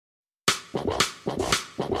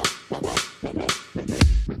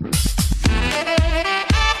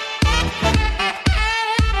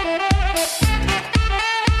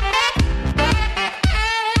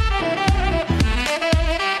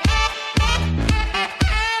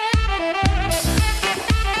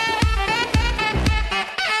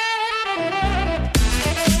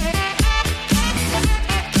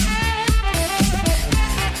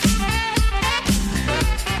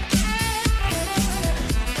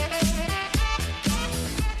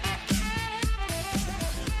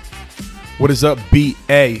What is up,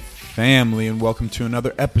 BA family, and welcome to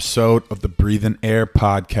another episode of the Breathing Air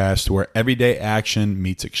podcast, where everyday action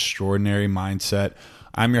meets extraordinary mindset.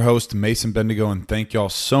 I'm your host, Mason Bendigo, and thank y'all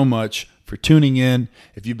so much for tuning in.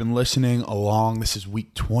 If you've been listening along, this is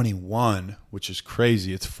week 21, which is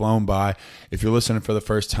crazy. It's flown by. If you're listening for the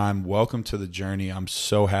first time, welcome to the journey. I'm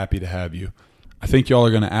so happy to have you. I think y'all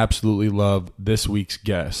are going to absolutely love this week's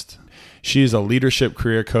guest. She is a leadership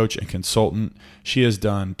career coach and consultant. She has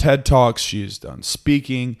done TED Talks. She has done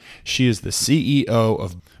speaking. She is the CEO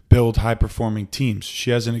of Build High Performing Teams.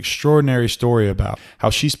 She has an extraordinary story about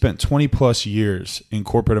how she spent 20 plus years in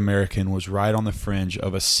corporate America and was right on the fringe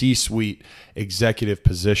of a C-suite executive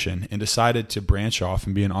position and decided to branch off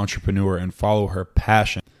and be an entrepreneur and follow her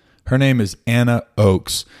passion. Her name is Anna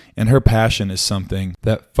Oakes, and her passion is something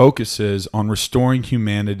that focuses on restoring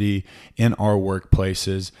humanity in our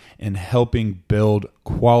workplaces and helping build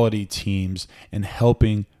quality teams and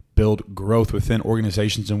helping build growth within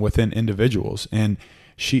organizations and within individuals. And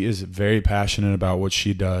she is very passionate about what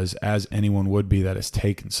she does, as anyone would be that has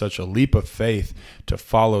taken such a leap of faith to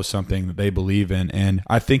follow something that they believe in. And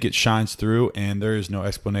I think it shines through, and there is no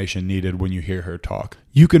explanation needed when you hear her talk.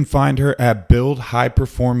 You can find her at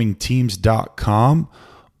buildhighperformingteams.com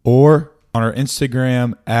or on her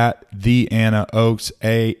Instagram at the Anna Oakes,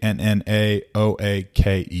 ANNAOAKES.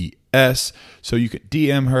 So you can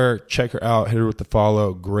DM her, check her out, hit her with the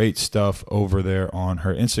follow. Great stuff over there on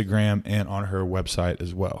her Instagram and on her website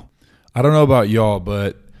as well. I don't know about y'all,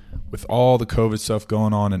 but with all the COVID stuff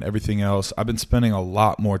going on and everything else, I've been spending a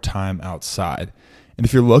lot more time outside. And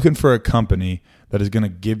if you're looking for a company that is going to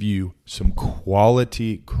give you some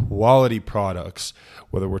quality products,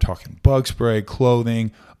 whether we're talking bug spray,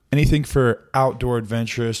 clothing, anything for outdoor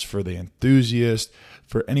adventurists, for the enthusiast,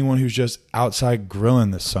 for anyone who's just outside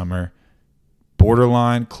grilling this summer,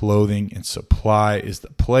 Borderline Clothing and Supply is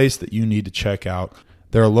the place that you need to check out.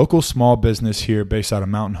 They're a local small business here based out of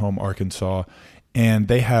Mountain Home, Arkansas, and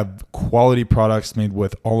they have quality products made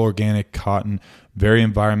with all organic cotton, very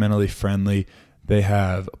environmentally friendly. They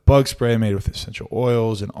have bug spray made with essential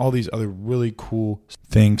oils and all these other really cool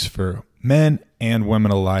things for men and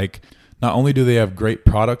women alike. Not only do they have great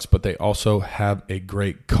products, but they also have a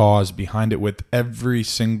great cause behind it. With every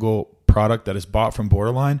single product that is bought from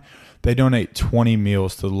Borderline, they donate 20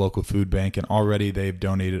 meals to the local food bank, and already they've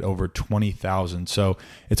donated over 20,000. So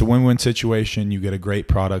it's a win-win situation. You get a great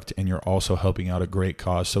product, and you're also helping out a great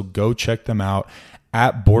cause. So go check them out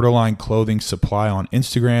at Borderline Clothing Supply on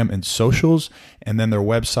Instagram and socials, and then their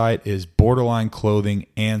website is Borderline Clothing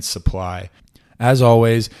and Supply. As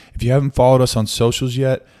always, if you haven't followed us on socials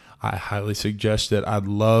yet, I highly suggest it. I'd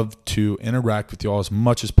love to interact with you all as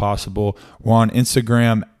much as possible. We're on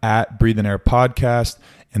Instagram at Breathing Air Podcast,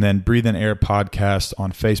 and then Breathing Air Podcast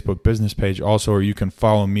on Facebook business page also, or you can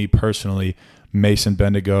follow me personally, Mason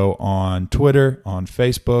Bendigo, on Twitter, on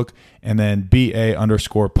Facebook, and then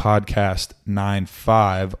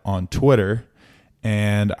BA_podcast95 on Twitter.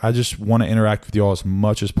 And I just want to interact with you all as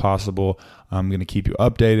much as possible. I'm going to keep you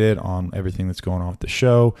updated on everything that's going on with the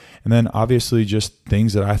show. And then obviously just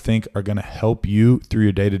things that I think are going to help you through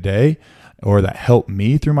your day-to-day, or that help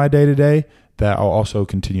me through my day-to-day, that I'll also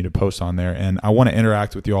continue to post on there. And I want to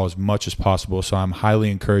interact with you all as much as possible, so I'm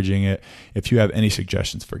highly encouraging it. If you have any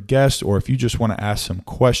suggestions for guests, or if you just want to ask some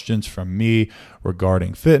questions from me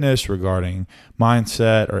regarding fitness, regarding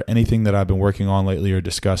mindset, or anything that I've been working on lately or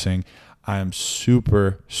discussing, I am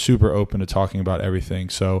super, super open to talking about everything.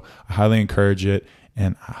 So I highly encourage it,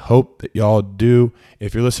 and I hope that y'all do.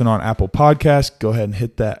 If you're listening on Apple Podcasts, go ahead and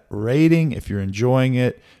hit that rating. If you're enjoying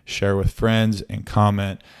it, share with friends and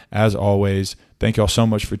comment. As always, thank y'all so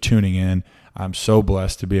much for tuning in. I'm so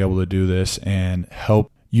blessed to be able to do this and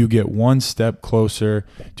help you get one step closer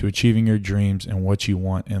to achieving your dreams and what you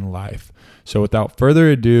want in life. So without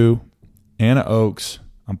further ado, Anna Oakes,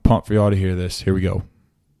 I'm pumped for y'all to hear this. Here we go.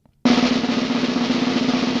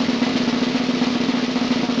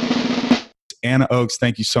 Anna Oakes,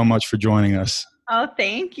 thank you so much for joining us. Oh,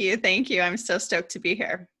 thank you. Thank you. I'm so stoked to be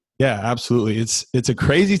here. Yeah, absolutely. It's a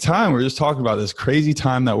crazy time. We're just talking about this crazy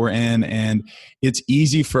time that we're in, and it's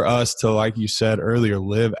easy for us to, like you said earlier,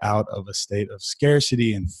 live out of a state of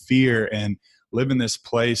scarcity and fear, and live in this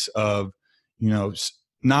place of,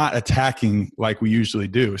 not attacking like we usually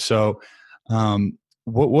do. So,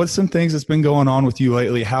 what's some things that's been going on with you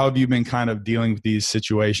lately? How have you been kind of dealing with these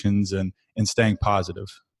situations and staying positive?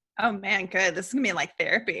 Oh man, good. This is gonna be like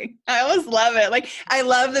therapy. I always love it. Like I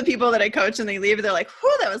love the people that I coach and they leave. They're like,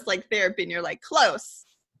 "Whew, that was like therapy," and you're like, "Close."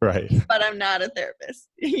 Right. But I'm not a therapist.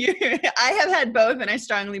 I have had both, and I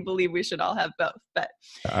strongly believe we should all have both. But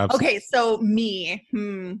Absolutely. okay, so me,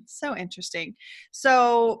 so interesting.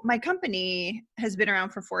 So my company has been around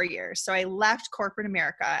for 4 years. So I left corporate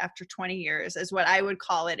America after 20 years as what I would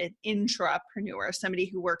call it an intrapreneur, somebody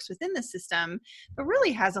who works within the system, but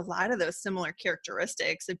really has a lot of those similar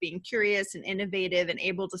characteristics of being curious and innovative and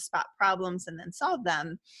able to spot problems and then solve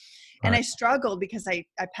them. And I Right. struggled because I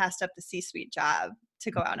passed up the C-suite job to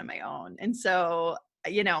go out on my own. And so,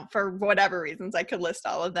 for whatever reasons, I could list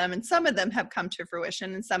all of them. And some of them have come to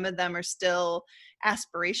fruition and some of them are still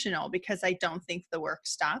aspirational because I don't think the work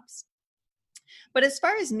stops. But as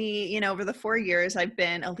far as me, over the 4 years, I've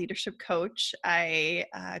been a leadership coach. I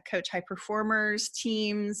coach high performers,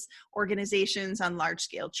 teams, organizations on large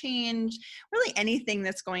scale change, really anything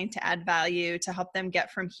that's going to add value to help them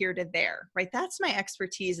get from here to there, right? That's my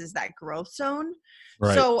expertise, is that growth zone.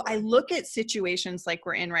 Right. So I look at situations like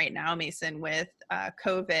we're in right now, Mason, with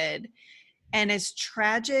COVID, and as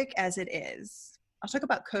tragic as it is, I'll talk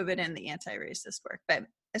about COVID and the anti-racist work, but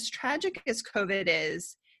as tragic as COVID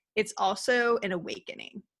is, it's also an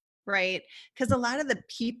awakening, right? Because a lot of the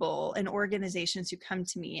people and organizations who come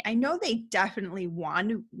to me, I know they definitely want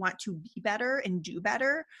to be better and do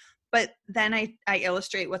better, but then I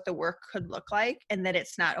illustrate what the work could look like and that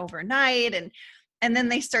it's not overnight. And then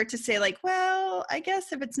they start to say like, well, I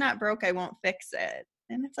guess if it's not broke, I won't fix it.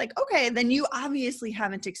 And it's like, okay, then you obviously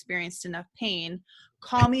haven't experienced enough pain.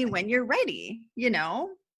 Call me when you're ready.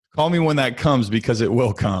 Call me when that comes, because it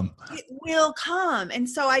will come. It will come. And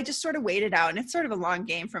so I just sort of waited out, and it's sort of a long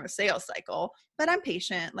game from a sales cycle, but I'm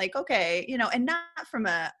patient, like, okay, and not from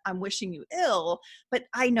I'm wishing you ill, but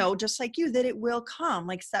I know just like you that it will come,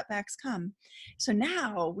 like setbacks come. So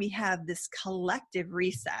now we have this collective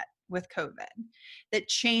reset with COVID that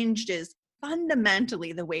changed is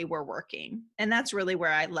fundamentally the way we're working. And that's really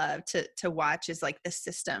where I love to watch is like the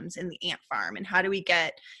systems in the ant farm and how do we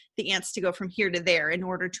get the ants to go from here to there in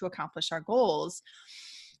order to accomplish our goals.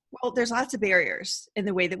 Well, there's lots of barriers in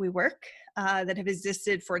the way that we work that have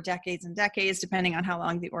existed for decades and decades, depending on how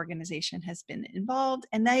long the organization has been involved.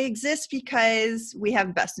 And they exist because we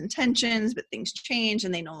have best intentions, but things change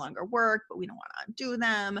and they no longer work, but we don't want to undo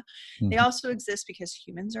them. They Mhm. also exist because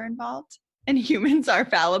humans are involved and humans are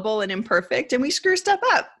fallible and imperfect and we screw stuff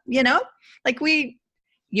up. Like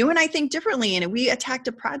you and I think differently. And if we attacked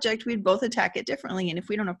a project, we'd both attack it differently. And if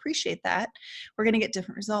we don't appreciate that, we're going to get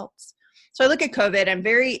different results. So I look at COVID, I'm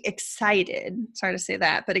very excited, sorry to say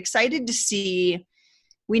that, but excited to see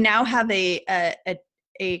we now have a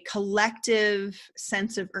collective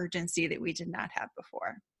sense of urgency that we did not have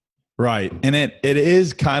before. Right. And it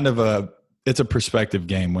is kind of it's a perspective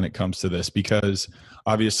game when it comes to this, because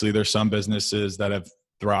obviously there's some businesses that have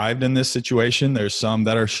thrived in this situation. There's some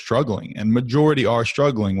that are struggling, and majority are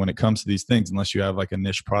struggling when it comes to these things, unless you have like a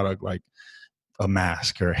niche product like a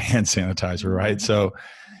mask or a hand sanitizer, right? So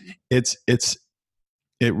it's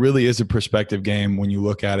it really is a perspective game when you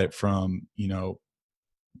look at it from,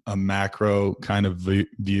 a macro kind of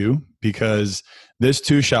view, because this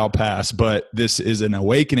too shall pass. But this is an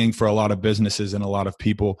awakening for a lot of businesses and a lot of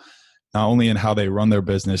people, not only in how they run their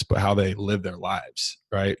business, but how they live their lives,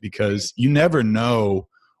 right? Because you never know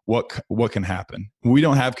what can happen. We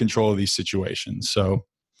don't have control of these situations. So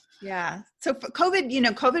Yeah. So for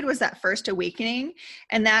COVID was that first awakening,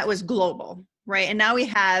 and that was global, right? And now we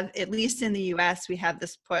have, at least in the US, we have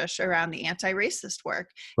this push around the anti-racist work.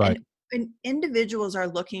 right. And individuals are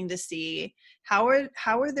looking to see how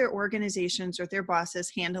are their organizations or their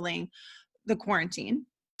bosses handling the quarantine.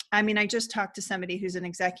 I mean, I just talked to somebody who's an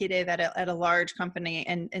executive at a large company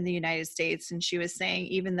in the United States, and she was saying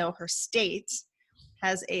even though her state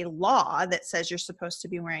has a law that says you're supposed to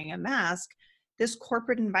be wearing a mask, this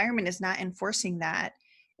corporate environment is not enforcing that.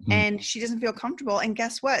 Mm. And she doesn't feel comfortable. And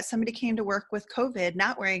guess what? Somebody came to work with COVID,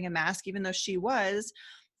 not wearing a mask, even though she was.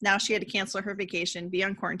 Now she had to cancel her vacation, be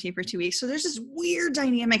on quarantine for 2 weeks. So there's this weird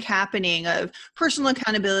dynamic happening of personal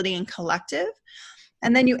accountability and collective.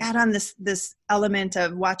 And then you add on this element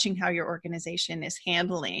of watching how your organization is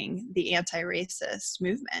handling the anti-racist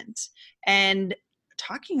movement and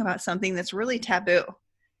talking about something that's really taboo.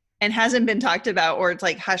 and hasn't been talked about, or it's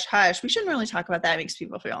like hush hush, we shouldn't really talk about that. It makes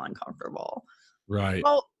people feel uncomfortable. Right.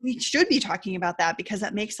 Well, we should be talking about that because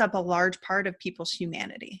that makes up a large part of people's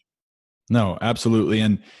humanity. No, absolutely.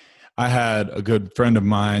 And I had a good friend of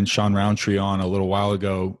mine, Sean Roundtree, on a little while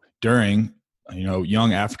ago during,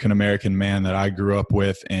 young African-American man that I grew up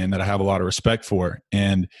with and that I have a lot of respect for.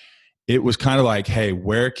 And it was kind of like, hey,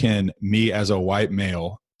 where can me as a white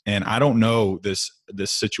male, and I don't know this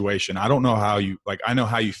situation. I don't know how you, like, I know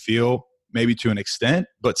how you feel maybe to an extent,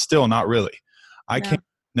 but still not really. I can't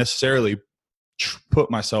necessarily put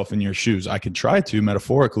myself in your shoes. I can try to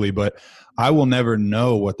metaphorically, but I will never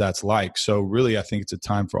know what that's like. So really, I think it's a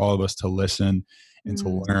time for all of us to listen and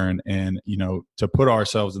to learn and, to put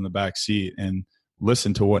ourselves in the back seat and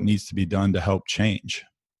listen to what needs to be done to help change.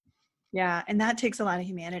 Yeah. And that takes a lot of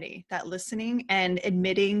humanity, that listening and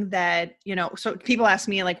admitting that, so people ask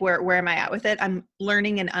me like, where am I at with it? I'm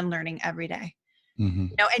learning and unlearning every day. Mm-hmm.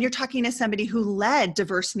 And you're talking to somebody who led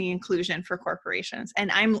diversity inclusion for corporations,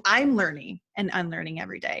 and I'm learning and unlearning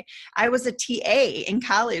every day. I was a TA in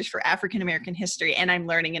college for African American history, and I'm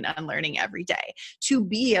learning and unlearning every day to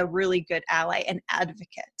be a really good ally and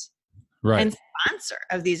advocate, right, and sponsor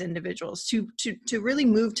of these individuals. To really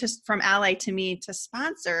move from ally to me to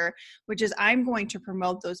sponsor, which is I'm going to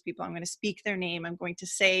promote those people. I'm going to speak their name. I'm going to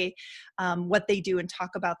say what they do and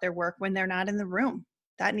talk about their work when they're not in the room.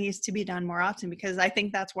 That needs to be done more often, because I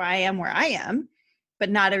think that's why I am where I am,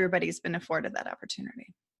 but not everybody's been afforded that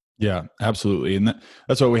opportunity. Yeah, absolutely. And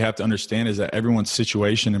that's what we have to understand, is that everyone's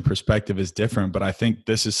situation and perspective is different, but I think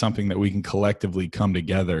this is something that we can collectively come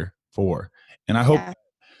together for. And I hope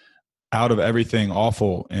out of everything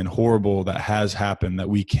awful and horrible that has happened, that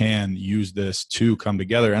we can use this to come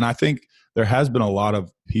together. And I think there has been a lot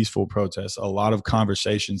of peaceful protests, a lot of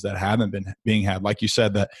conversations that haven't been being had, like you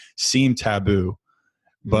said, that seem taboo,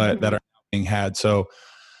 but that are being had. So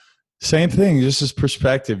same thing, just as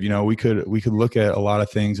perspective, we could look at a lot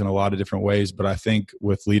of things in a lot of different ways, but I think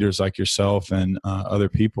with leaders like yourself and other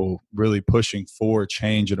people really pushing for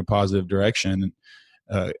change in a positive direction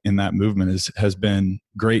in that movement has been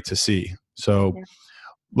great to see. So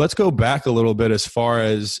let's go back a little bit as far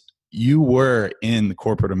as you were in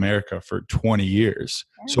corporate America for 20 years.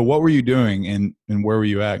 So what were you doing and where were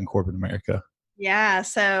you at in corporate America? Yeah.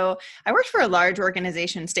 So I worked for a large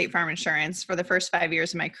organization, State Farm Insurance, for the first 5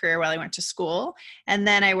 years of my career while I went to school. And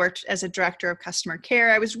then I worked as a director of customer care.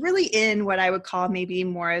 I was really in what I would call maybe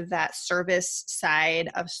more of that service side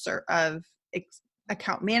of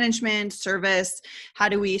account management, service. How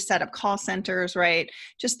do we set up call centers, right?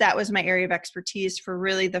 Just that was my area of expertise for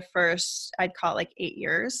really the first, I'd call it like 8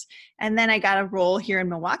 years. And then I got a role here in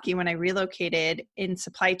Milwaukee when I relocated in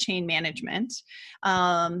supply chain management.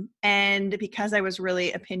 And because I was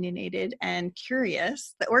really opinionated and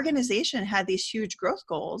curious, the organization had these huge growth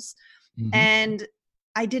goals. And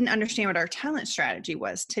I didn't understand what our talent strategy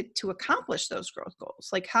was to accomplish those growth goals.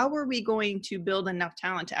 Like, how were we going to build enough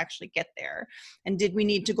talent to actually get there? And did we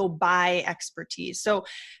need to go buy expertise? So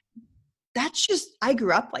that's just, I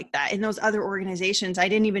grew up like that in those other organizations. I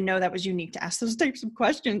didn't even know that was unique to ask those types of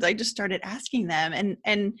questions. I just started asking them.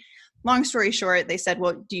 And long story short, they said,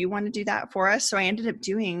 well, do you want to do that for us? So I ended up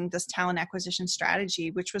doing this talent acquisition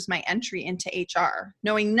strategy, which was my entry into HR,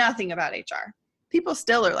 knowing nothing about HR. People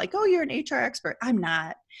still are like, oh, you're an HR expert. I'm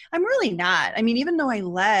not. I'm really not. I mean, even though I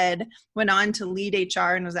went on to lead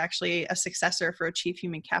HR and was actually a successor for a chief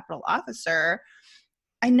human capital officer,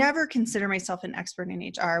 I never consider myself an expert in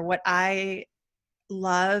HR. What I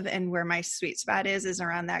love and where my sweet spot is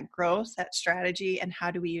around that growth, that strategy, and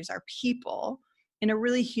how do we use our people in a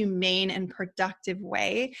really humane and productive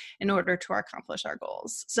way in order to accomplish our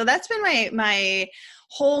goals. So that's been my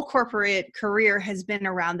whole corporate career has been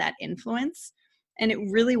around that influence. And it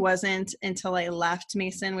really wasn't until I left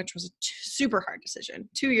Mason, which was a super hard decision,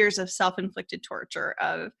 2 years of self-inflicted torture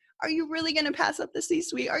of, are you really going to pass up the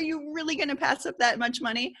C-suite? Are you really going to pass up that much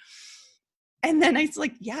money? And then I was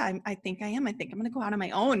like, yeah, I think I am. I think I'm going to go out on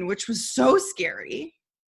my own, which was so scary.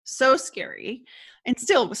 So scary. And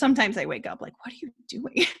still, sometimes I wake up like, what are you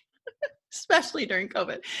doing? Especially during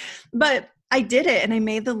COVID. But I did it and I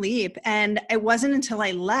made the leap. And it wasn't until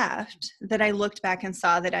I left that I looked back and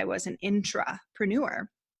saw that I was an intrapreneur,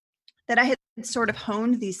 that I had sort of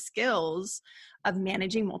honed these skills of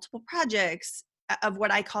managing multiple projects, of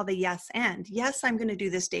what I call the yes and. Yes, I'm going to do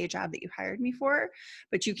this day job that you hired me for,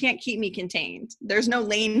 but you can't keep me contained. There's no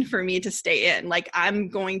lane for me to stay in. Like, I'm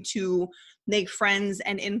going to make friends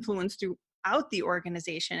and influence throughout the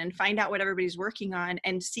organization and find out what everybody's working on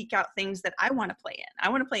and seek out things that I want to play in. I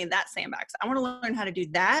want to play in that sandbox. I want to learn how to do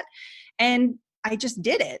that. And I just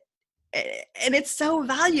did it. and it's so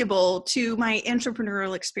valuable to my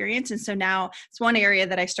entrepreneurial experience. And so now it's one area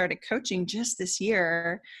that I started coaching just this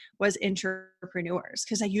year was entrepreneurs,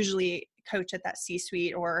 because I usually coach at that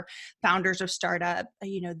C-suite or founders of startup,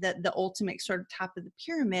 the ultimate sort of top of the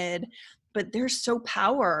pyramid. But there's so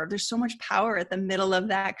much power at the middle of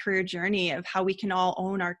that career journey of how we can all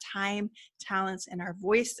own our time, talents, and our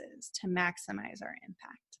voices to maximize our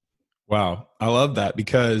impact. Wow. I love that,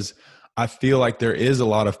 because I feel like there is a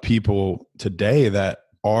lot of people today that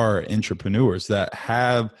are entrepreneurs that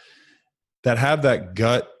have that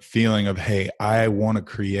gut feeling of, hey, I want to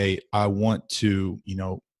create, I want to,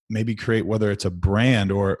 maybe create, whether it's a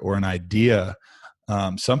brand or an idea,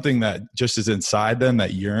 something that just is inside them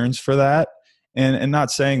that yearns for that. And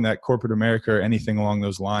not saying that corporate America or anything along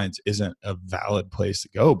those lines isn't a valid place to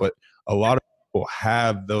go, but a lot of people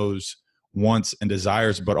have those wants and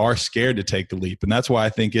desires, but are scared to take the leap. And that's why I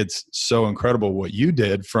think it's so incredible what you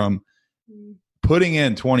did, from putting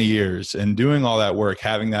in 20 years and doing all that work,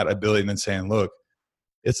 having that ability, and then saying, look,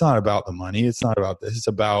 it's not about the money. It's not about this. It's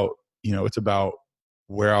about, it's about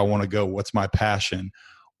where I want to go. What's my passion?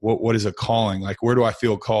 What is a calling? Like, where do I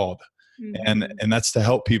feel called? Mm-hmm. And that's to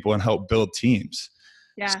help people and help build teams.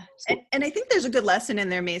 Yeah. And I think there's a good lesson in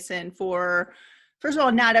there, Mason, for, first of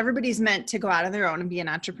all, not everybody's meant to go out on their own and be an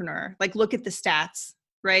entrepreneur. Like, look at the stats,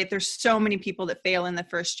 right? There's so many people that fail in the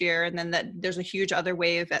first year, and then there's a huge other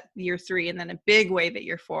wave at year 3, and then a big wave at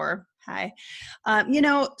year 4. Hi.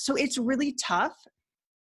 So it's really tough,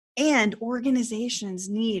 and organizations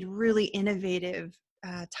need really innovative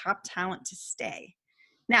top talent to stay.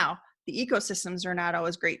 Now, the ecosystems are not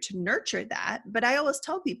always great to nurture that, but I always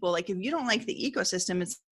tell people, like, if you don't like the ecosystem,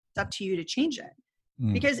 it's up to you to change it.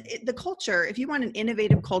 Because the culture, if you want an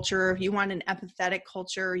innovative culture, if you want an empathetic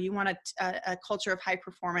culture, you want a culture of high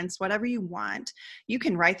performance, whatever you want, you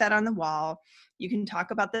can write that on the wall. You can talk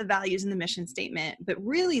about the values and the mission statement, but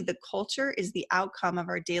really the culture is the outcome of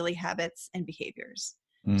our daily habits and behaviors.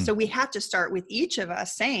 So we have to start with each of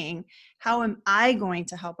us saying, how am I going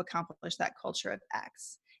to help accomplish that culture of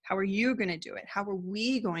X? How are you going to do it? How are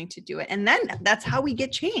we going to do it? And then that's how we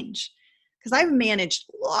get change. Because I've managed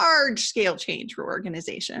large scale change for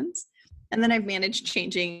organizations. And then I've managed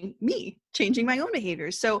changing my own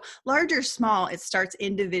behaviors. So large or small, it starts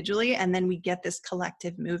individually. And then we get this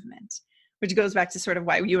collective movement, which goes back to sort of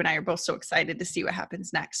why you and I are both so excited to see what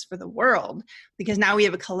happens next for the world. Because now we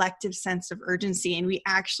have a collective sense of urgency, and we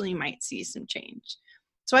actually might see some change.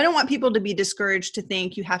 So I don't want people to be discouraged to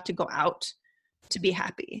think you have to go out to be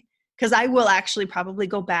happy. Because I will actually probably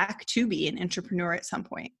go back to be an entrepreneur at some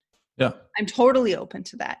point. Yeah. I'm totally open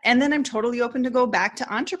to that. And then I'm totally open to go back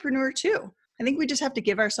to entrepreneur too. I think we just have to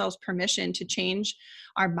give ourselves permission to change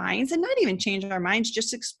our minds, and not even change our minds,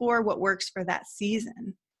 just explore what works for that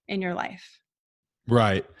season in your life.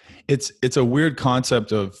 Right. It's a weird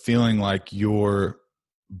concept of feeling like you're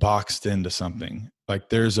boxed into something. Like,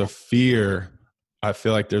 there's a fear. I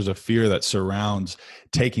feel like there's a fear that surrounds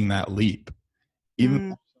taking that leap. Even a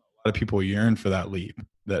lot of people yearn for that leap.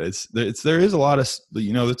 That there is a lot of,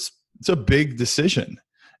 it's a big decision,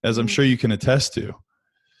 as I'm sure you can attest to.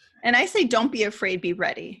 And I say, don't be afraid, be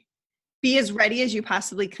ready. Be as ready as you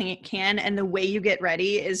possibly can. And the way you get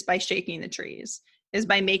ready is by shaking the trees, is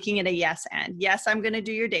by making it a yes and. Yes, I'm going to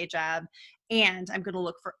do your day job. And I'm going to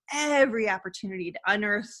look for every opportunity to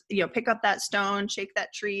unearth, pick up that stone, shake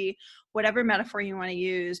that tree, whatever metaphor you want to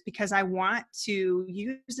use, because I want to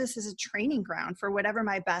use this as a training ground for whatever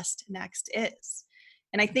my best next is.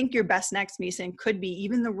 And I think your best next, Mason, could be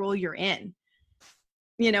even the role you're in.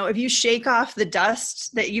 If you shake off the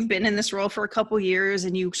dust that you've been in this role for a couple years,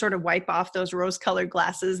 and you sort of wipe off those rose-colored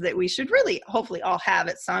glasses that we should really, hopefully, all have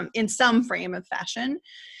in some frame of fashion.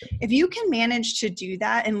 If you can manage to do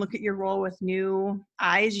that and look at your role with new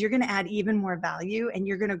eyes, you're going to add even more value, and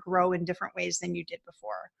you're going to grow in different ways than you did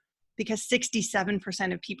before, because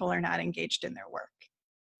 67% of people are not engaged in their work.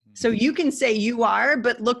 So you can say you are,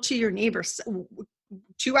 but look to your neighbors.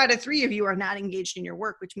 2 out of 3 of you are not engaged in your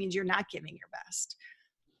work, which means you're not giving your best.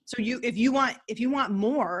 So if you want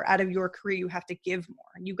more out of your career, you have to give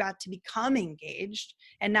more. You got to become engaged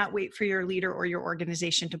and not wait for your leader or your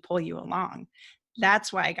organization to pull you along.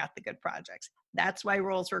 That's why I got the good projects. That's why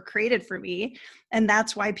roles were created for me. And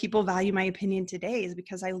that's why people value my opinion today, is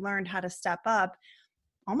because I learned how to step up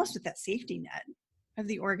almost with that safety net of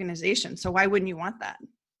the organization. So why wouldn't you want that?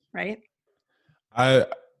 Right?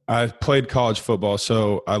 I played college football,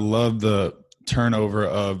 so I love the turnover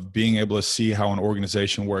of being able to see how an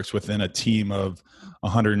organization works within a team of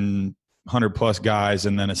 100 plus guys,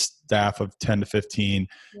 and then a staff of 10 to 15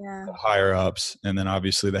 higher ups, and then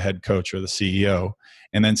obviously the head coach or the CEO,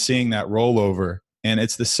 and then seeing that rollover And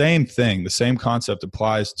it's the same thing. The same concept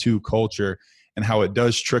applies to culture and how it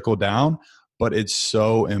does trickle down. But it's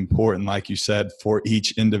so important, like you said, for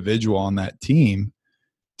each individual on that team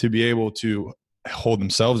to be able to hold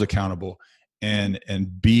themselves accountable and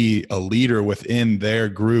be a leader within their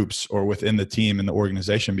groups or within the team and the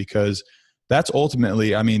organization, because that's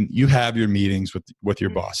ultimately, I mean, you have your meetings with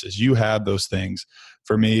your bosses. You have those things.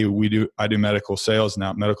 For me, I do medical sales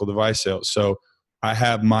now, medical device sales. So I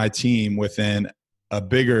have my team within a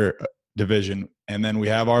bigger division, and then we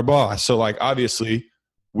have our boss. So like, obviously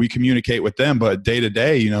we communicate with them, but day to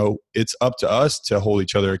day, you know, it's up to us to hold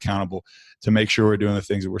each other accountable, to make sure we're doing the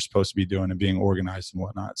things that we're supposed to be doing and being organized and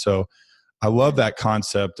whatnot. So I love that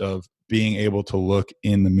concept of being able to look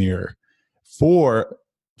in the mirror for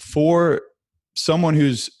someone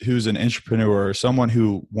who's an entrepreneur, or someone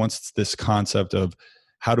who wants this concept of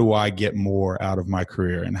how do I get more out of my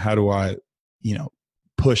career, and how do I, you know,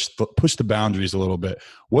 push the boundaries a little bit.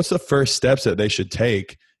 What's the first steps that they should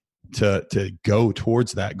take to go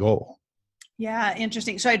towards that goal? Yeah,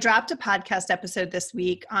 interesting. So I dropped a podcast episode this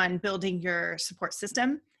week on building your support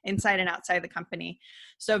system inside and outside the company.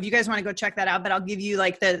 So if you guys want to go check that out, but I'll give you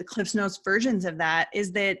like the Cliff's Notes versions of that,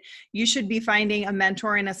 is that you should be finding a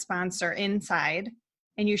mentor and a sponsor inside,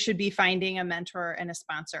 and you should be finding a mentor and a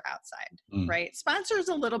sponsor outside, right? Sponsor is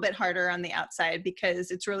a little bit harder on the outside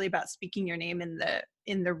because it's really about speaking your name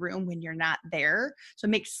in the room when you're not there. So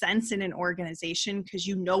it makes sense in an organization because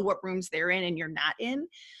you know what rooms they're in and you're not in.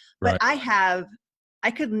 But right. I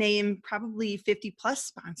could name probably 50 plus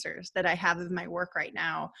sponsors that I have of my work right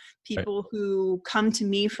now. People who come to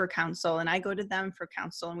me for counsel and I go to them for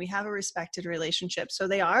counsel, and we have a respected relationship. So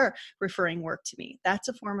they are referring work to me. That's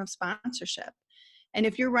a form of sponsorship. And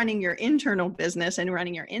if you're running your internal business and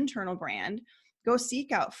running your internal brand, go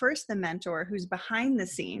seek out first the mentor who's behind the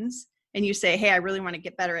scenes, and you say, hey, I really want to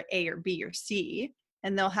get better at A or B or C.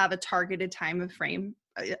 And they'll have a targeted time of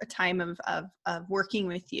working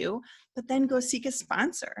with you, but then go seek a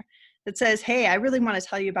sponsor that says, hey, I really want to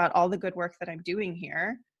tell you about all the good work that I'm doing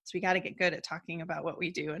here. So we got to get good at talking about what we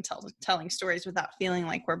do and telling stories without feeling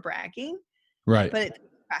like we're bragging. Right. But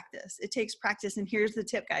it takes practice. And here's the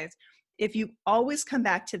tip, guys. If you always come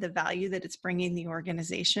back to the value that it's bringing the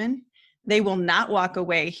organization, they will not walk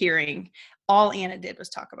away hearing all Anna did was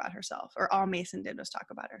talk about herself, or all Mason did was talk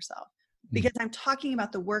about herself. Because I'm talking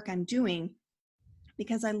about the work I'm doing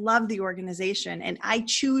because I love the organization and I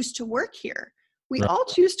choose to work here. We all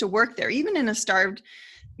choose to work there, even in a starved,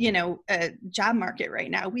 job market right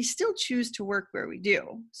now. We still choose to work where we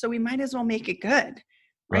do. So we might as well make it good,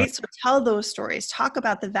 right? So tell those stories, talk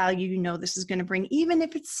about the value you know this is going to bring, even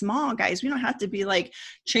if it's small, guys. We don't have to be like,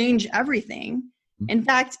 change everything. In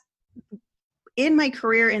fact, in my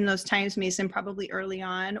career in those times, Mason, probably early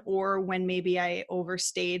on, or when maybe I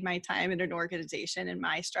overstayed my time in an organization and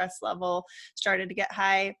my stress level started to get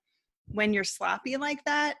high, when you're sloppy like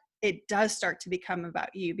that, it does start to become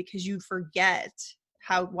about you because you forget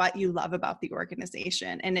what you love about the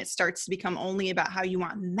organization. And it starts to become only about how you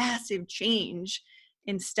want massive change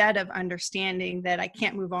instead of understanding that I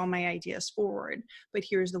can't move all my ideas forward, but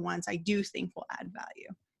here's the ones I do think will add value.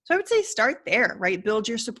 So I would say start there, right? Build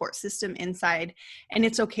your support system inside. And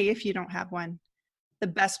it's okay if you don't have one. The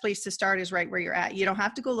best place to start is right where you're at. You don't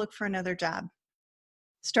have to go look for another job.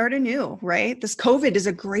 Start anew, right? This COVID is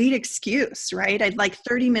a great excuse, right? I'd like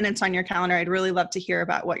 30 minutes on your calendar. I'd really love to hear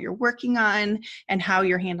about what you're working on and how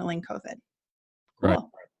you're handling COVID. Cool. Right.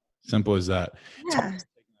 Simple as that. Yeah.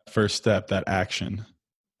 First step, that action,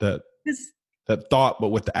 that thought, but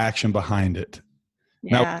with the action behind it.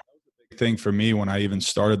 Yeah. Now, thing for me when I even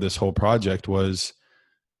started this whole project was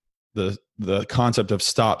the concept of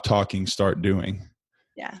stop talking, start doing.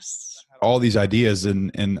 Yes. All these ideas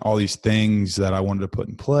and all these things that I wanted to put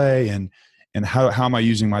in play, and how am I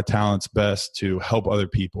using my talents best to help other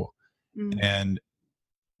people? And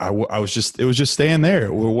it was just staying there.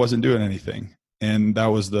 It wasn't doing anything. And that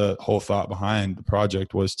was the whole thought behind the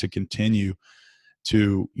project, was to continue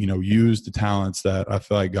to, use the talents that I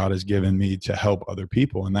feel like God has given me to help other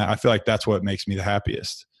people. And that, I feel like that's what makes me the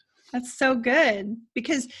happiest. That's so good,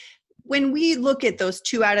 because when we look at those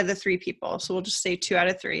 2 out of the 3 people, so we'll just say 2 out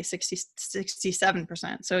of 3,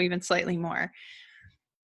 67%. So even slightly more.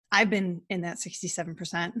 I've been in that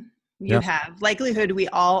 67%. You have. Likelihood we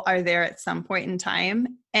all are there at some point in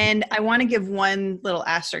time. And I want to give one little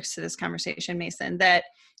asterisk to this conversation, Mason, that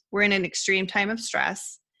we're in an extreme time of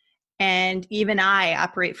stress. And even I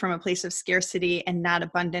operate from a place of scarcity and not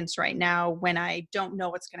abundance right now when I don't know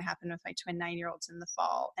what's going to happen with my twin 9-year-olds in the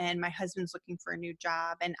fall. And my husband's looking for a new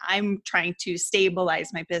job and I'm trying to stabilize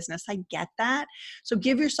my business. I get that. So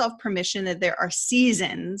give yourself permission that there are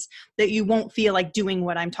seasons that you won't feel like doing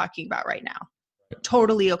what I'm talking about right now.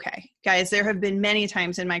 Totally okay. Guys, there have been many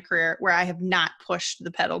times in my career where I have not pushed the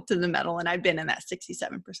pedal to the metal and I've been in that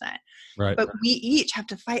 67%. Right. But we each have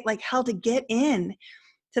to fight like hell to get in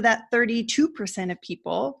to that 32% of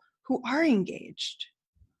people who are engaged,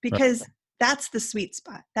 because that's the sweet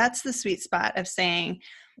spot. That's the sweet spot of saying,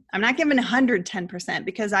 I'm not giving 110%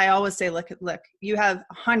 because I always say, look, you have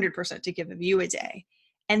 100% to give of you a day.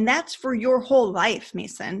 And that's for your whole life,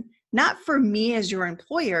 Mason, not for me as your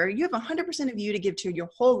employer. You have 100% of you to give to your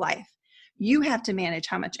whole life. You have to manage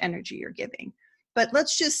how much energy you're giving. But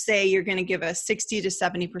let's just say you're going to give us 60 to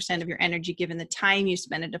 70% of your energy given the time you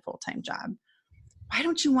spend at a full-time job. Why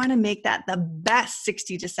don't you want to make that the best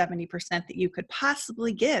 60 to 70% that you could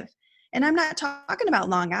possibly give? And I'm not talking about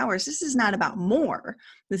long hours. This is not about more.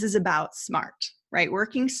 This is about smart, right?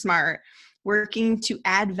 Working smart, working to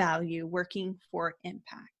add value, working for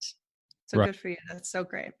impact. So Good for you. That's so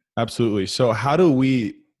great. Absolutely. So how do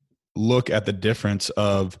we look at the difference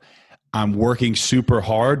of I'm working super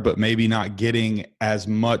hard, but maybe not getting as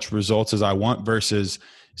much results as I want versus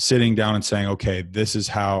sitting down and saying, okay, this is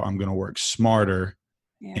how I'm going to work smarter.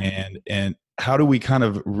 Yeah. And how do we kind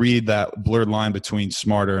of read that blurred line between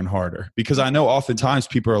smarter and harder? Because I know oftentimes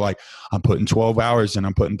people are like, I'm putting 12 hours and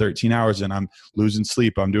I'm putting 13 hours and I'm losing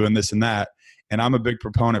sleep. I'm doing this and that. And I'm a big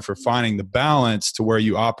proponent for finding the balance to where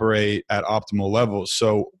you operate at optimal levels.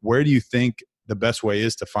 So where do you think the best way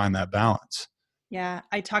is to find that balance? Yeah,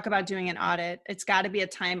 I talk about doing an audit. It's got to be a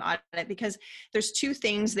time audit because there's two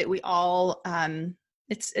things that we all,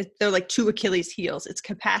 they're like two Achilles heels. It's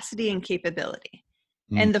capacity and capability.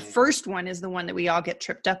 And the first one is the one that we all get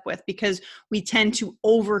tripped up with because we tend to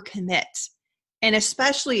overcommit. And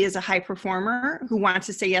especially as a high performer who wants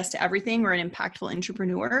to say yes to everything or an impactful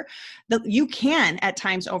entrepreneur, you can at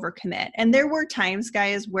times overcommit. And there were times,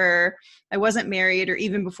 guys, where I wasn't married or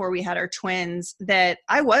even before we had our twins that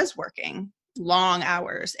I was working long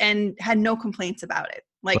hours and had no complaints about it.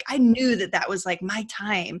 Like I knew that was like my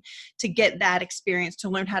time to get that experience, to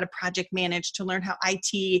learn how to project manage, to learn how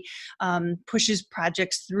IT pushes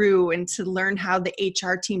projects through, and to learn how the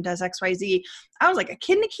HR team does XYZ. I was like a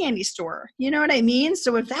kid in a candy store. You know what I mean?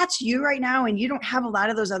 So if that's you right now and you don't have a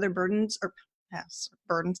lot of those other burdens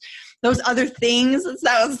those other things, that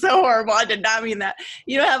sounds so horrible. I did not mean that.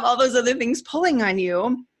 You don't have all those other things pulling on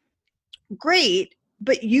you. Great.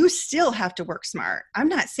 But you still have to work smart. I'm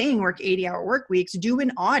not saying work 80-hour work weeks, do an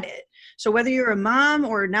audit. So whether you're a mom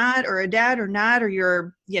or not, or a dad or not, or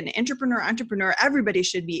you're an entrepreneur, everybody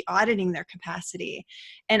should be auditing their capacity.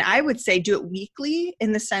 And I would say do it weekly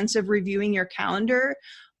in the sense of reviewing your calendar.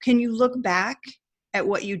 Can you look back at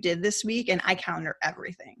what you did this week? And I calendar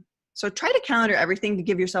everything. So try to calendar everything to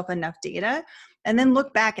give yourself enough data, and then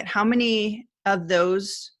look back at how many of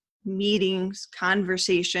those meetings,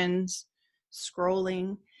 conversations,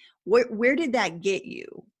 scrolling, where did that get you?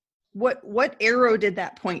 What arrow did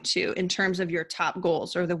that point to in terms of your top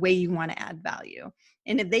goals or the way you want to add value?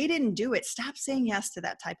 And if they didn't do it, stop saying yes to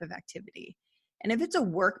that type of activity. And if it's a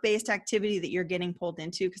work-based activity that you're getting pulled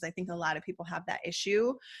into, because I think a lot of people have that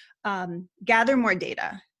issue, gather more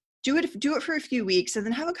data. Do it for a few weeks, and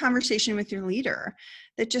then have a conversation with your leader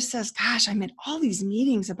that just says, gosh, I'm in all these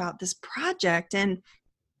meetings about this project and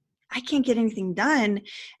I can't get anything done.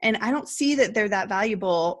 And I don't see that they're that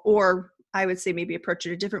valuable. Or I would say maybe approach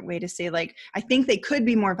it a different way to say, like, I think they could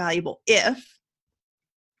be more valuable if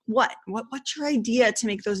what's your idea to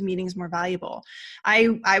make those meetings more valuable?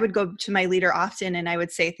 I would go to my leader often and I would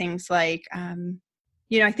say things like,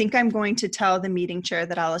 I think I'm going to tell the meeting chair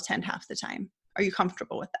that I'll attend half the time. Are you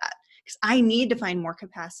comfortable with that? Because I need to find more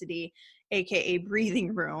capacity, AKA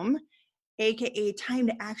breathing room, AKA time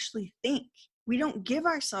to actually think. We don't give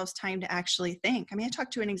ourselves time to actually think. I mean, I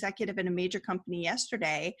talked to an executive in a major company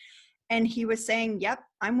yesterday, and he was saying, yep,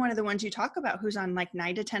 I'm one of the ones you talk about who's on like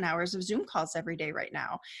 9 to 10 hours of Zoom calls every day right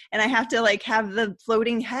now. And I have to like have the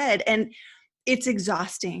floating head, and it's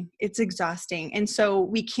exhausting. It's exhausting. And so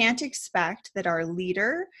we can't expect that our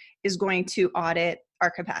leader is going to audit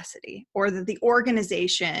our capacity, or that the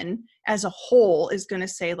organization as a whole is going to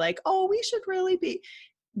say like, oh,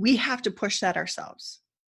 we have to push that ourselves.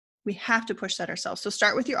 We have to push that ourselves. So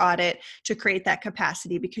start with your audit to create that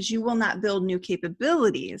capacity, because you will not build new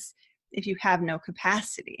capabilities if you have no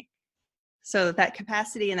capacity. So that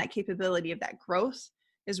capacity and that capability of that growth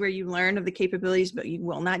is where you learn of the capabilities, but you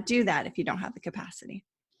will not do that if you don't have the capacity.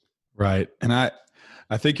 Right. And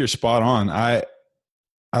I think you're spot on. I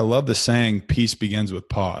love the saying, peace begins with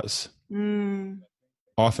pause. Mm.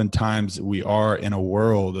 Oftentimes we are in a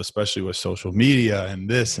world, especially with social media and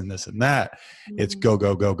this and this and that, it's Mm. go,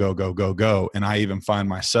 go, go, go, go, go, go. And I even find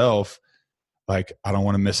myself like, I don't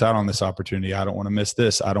want to miss out on this opportunity. I don't want to miss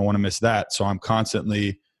this. I don't want to miss that. So I'm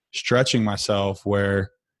constantly stretching myself,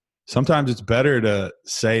 where sometimes it's better to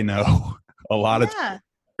say no. A lot of times Yeah. it's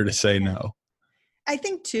better to say no. I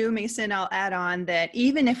think too, Mason, I'll add on that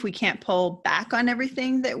even if we can't pull back on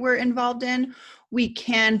everything that we're involved in, we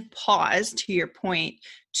can pause, to your point,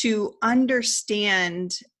 to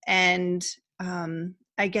understand and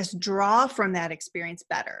I guess draw from that experience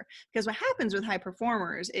better. Because what happens with high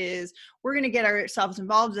performers is we're going to get ourselves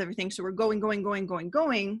involved with everything. So we're going, going, going, going,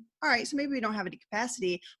 going. All right, so maybe we don't have any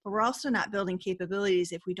capacity, but we're also not building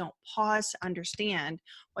capabilities if we don't pause to understand,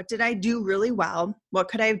 what did I do really well? What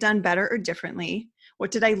could I have done better or differently?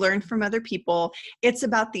 What did I learn from other people? It's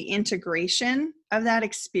about the integration of that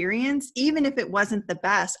experience. Even if it wasn't the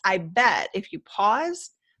best, I bet if you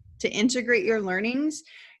pause to integrate your learnings,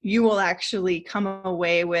 you will actually come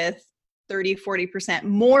away with 30, 40%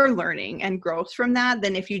 more learning and growth from that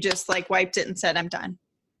than if you just like wiped it and said, I'm done.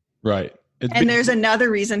 Right. And there's another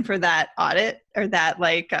reason for that audit or that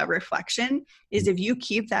reflection is if you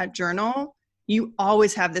keep that journal, you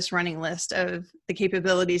always have this running list of the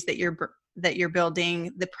capabilities that you're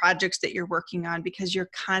building, the projects that you're working on, because you're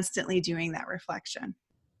constantly doing that reflection.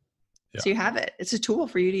 Yeah. So you have it. It's a tool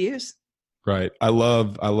for you to use. Right. I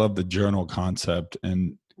love the journal concept.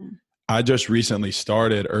 And I just recently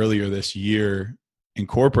started earlier this year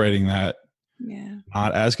incorporating that. Yeah.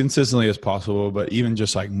 Not as consistently as possible, but even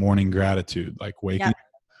just like morning gratitude, like waking up,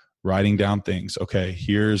 writing down things. Okay,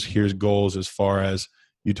 here's goals. As far as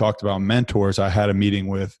you talked about mentors, I had a meeting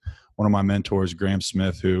with one of my mentors, Graham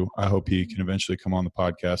Smith, who I hope he can eventually come on the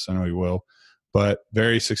podcast. I know he will, but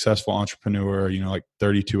very successful entrepreneur, like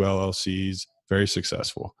 32 LLCs, very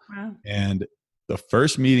successful. Wow. And the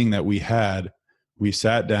first meeting that we had, we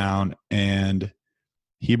sat down and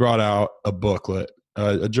he brought out a booklet,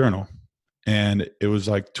 a journal. And it was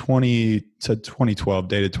like 2012,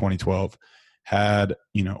 dated 2012, had,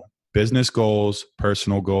 business goals,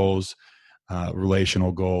 personal goals,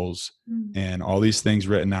 relational goals, and all these things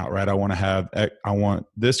written out, right? I want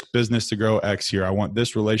this business to grow X here. I want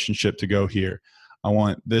this relationship to go here. I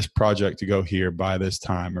want this project to go here by this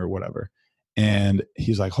time or whatever. And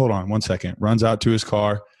he's like, hold on 1 second, runs out to his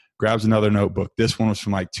car, grabs another notebook. This one was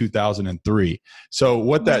from like 2003. So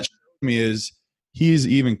what that showed me is, he's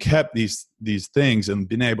even kept these things and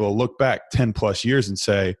been able to look back 10 plus years and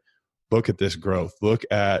say, look at this growth,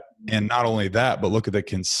 and not only that, but look at the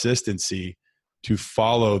consistency to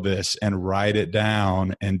follow this and write it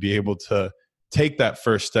down and be able to take that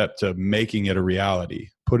first step to making it a reality,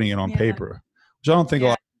 putting it on paper, which I don't think a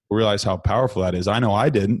lot of people realize how powerful that is. I know I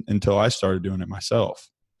didn't until I started doing it myself.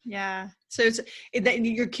 Yeah. So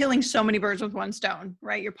you're killing so many birds with one stone,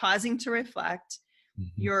 right? You're pausing to reflect.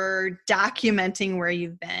 You're documenting where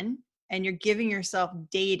you've been, and you're giving yourself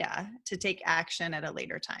data to take action at a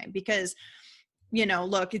later time. Because,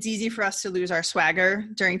 look, it's easy for us to lose our swagger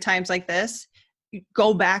during times like this.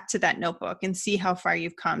 Go back to that notebook and see how far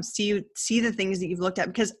you've come. See the things that you've looked at.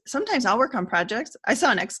 Because sometimes I'll work on projects. I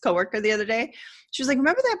saw an ex-coworker the other day. She was like,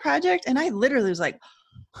 remember that project? And I literally was like,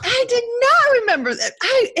 I did not remember that.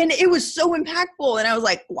 And it was so impactful. And I was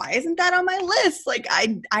like, why isn't that on my list? Like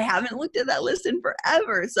I haven't looked at that list in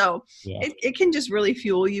forever. So it can just really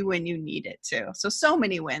fuel you when you need it too. So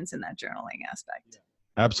many wins in that journaling aspect.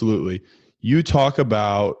 Absolutely. You talk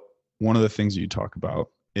about, one of the things that you talk about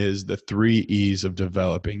is the 3 E's of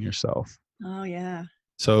developing yourself. Oh yeah.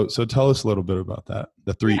 So tell us a little bit about that.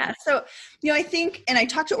 The 3. Yeah. So, I think, and I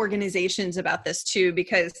talk to organizations about this too,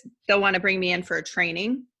 because they'll want to bring me in for a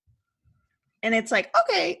training. And it's like,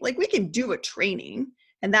 okay, like we can do a training,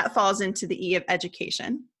 and that falls into the E of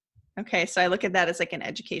education. Okay. So I look at that as like an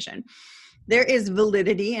education. There is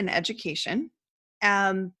validity in education,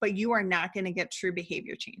 but you are not going to get true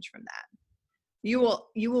behavior change from that. You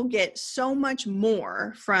will get so much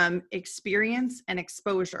more from experience and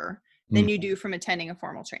exposure than you do from attending a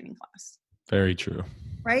formal training class. Very true.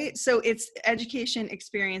 Right? So it's education,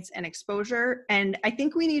 experience, and exposure. And I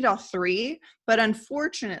think we need all 3, but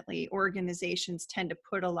unfortunately, organizations tend to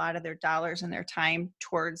put a lot of their dollars and their time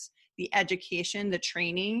towards the education, the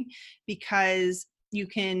training, because you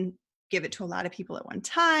can give it to a lot of people at one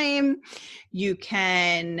time. You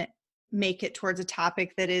can make it towards a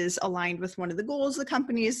topic that is aligned with one of the goals the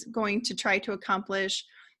company is going to try to accomplish.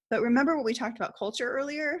 But remember what we talked about culture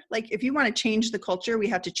earlier? Like if you want to change the culture, we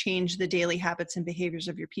have to change the daily habits and behaviors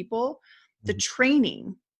of your people. The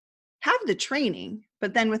training have the training,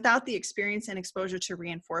 but then without the experience and exposure to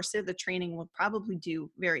reinforce it, the training will probably do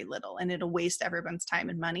very little, and it'll waste everyone's time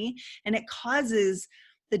and money. And it causes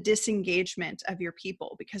the disengagement of your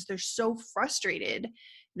people because they're so frustrated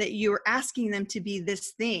that you're asking them to be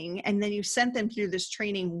this thing, and then you sent them through this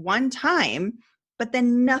training one time, but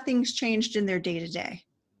then nothing's changed in their day-to-day.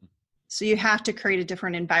 So you have to create a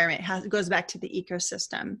different environment. It goes back to the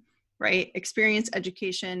ecosystem, right? Experience,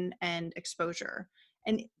 education, and exposure.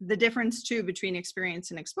 And the difference too between experience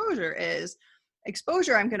and exposure is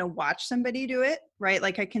exposure, I'm going to watch somebody do it, right?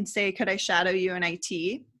 Like I can say, could I shadow you in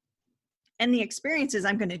IT? And the experience is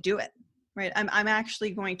I'm going to do it, right? I'm actually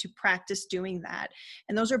going to practice doing that.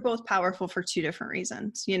 And those are both powerful for two different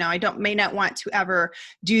reasons. You know, I may not want to ever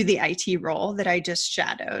do the IT role that I just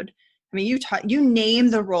shadowed. I mean, you name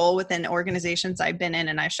the role within organizations I've been in,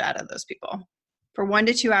 and I shadowed those people for 1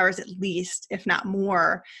 to 2 hours at least, if not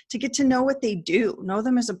more, to get to know what they do, know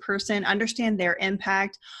them as a person, understand their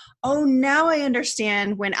impact. Oh, now I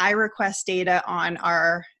understand when I request data on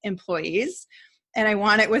our employees and I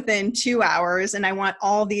want it within 2 hours and I want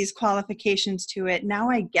all these qualifications to it. Now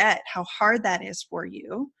I get how hard that is for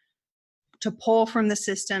you to pull from the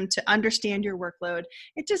system, to understand your workload.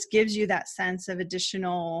 It just gives you that sense of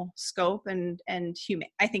additional scope and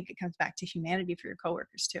I think it comes back to humanity for your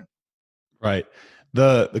coworkers too. Right.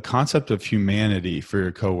 The concept of humanity for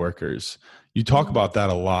your coworkers, you talk about that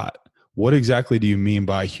a lot. What exactly do you mean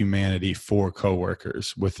by humanity for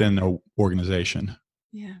coworkers within an organization?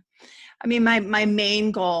 Yeah. I mean, my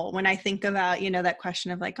main goal when I think about, you know, that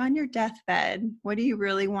question of like on your deathbed, what do you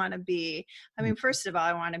really want to be? I mean, first of all,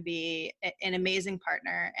 I want to be an amazing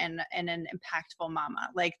partner and an impactful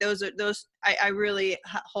mama. Like I really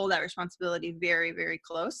hold that responsibility very, very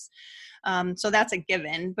close. So that's a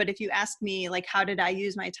given. But if you ask me, like, how did I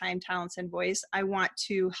use my time, talents, and voice? I want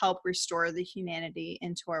to help restore the humanity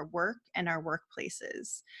into our work and our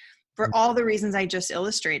workplaces. For all the reasons I just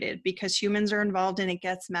illustrated, because humans are involved and it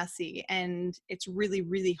gets messy and it's really,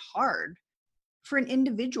 really hard for an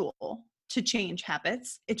individual to change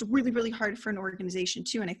habits. It's really, really hard for an organization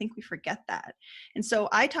too. And I think we forget that. And so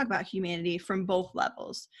I talk about humanity from both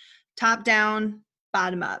levels, top down,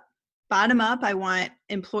 bottom up. Bottom up, I want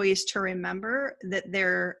employees to remember that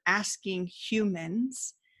they're asking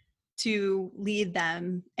humans to lead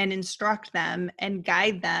them and instruct them and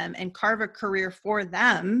guide them and carve a career for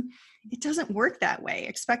them. It doesn't work that way.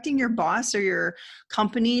 Expecting your boss or your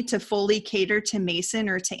company to fully cater to Mason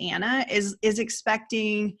or to Anna is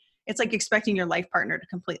expecting, it's like expecting your life partner to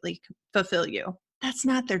completely fulfill you. That's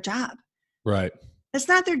not their job. Right. That's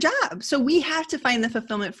not their job. So we have to find the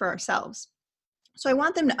fulfillment for ourselves. So I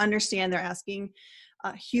want them to understand they're asking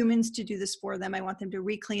humans to do this for them. I want them to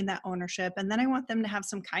reclaim that ownership. And then I want them to have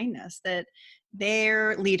some kindness that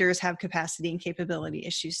their leaders have capacity and capability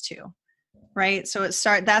issues too. Right. So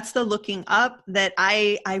that's the looking up that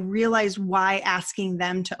I realize why asking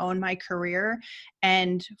them to own my career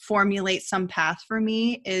and formulate some path for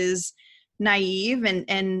me is naive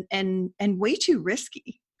and way too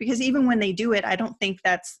risky, because even when they do it, I don't think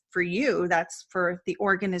that's for you, that's for the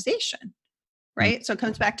organization. Right. So it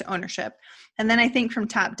comes back to ownership. And then I think from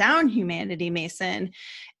top down humanity, Mason,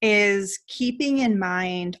 is keeping in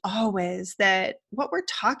mind always that what we're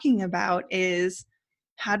talking about is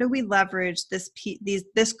how do we leverage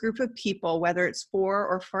this group of people, whether it's 4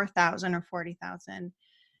 or 4,000 or 40,000,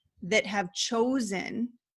 that have chosen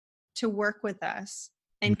to work with us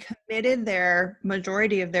and committed their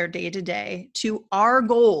majority of their day to day to our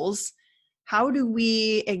goals. How do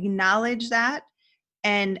we acknowledge that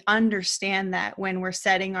and understand that when we're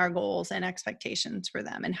setting our goals and expectations for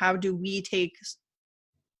them? And how do we take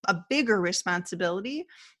a bigger responsibility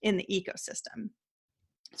in the ecosystem?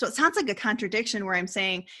 So it sounds like a contradiction where I'm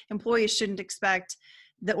saying employees shouldn't expect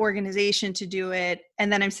the organization to do it,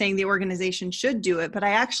 and then I'm saying the organization should do it. But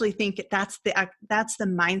I actually think that's the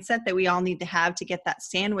mindset that we all need to have to get that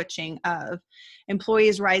sandwiching of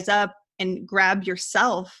employees rise up and grab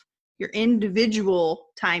yourself, your individual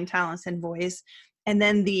time, talents, and voice. And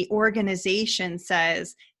then the organization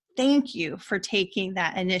says, thank you for taking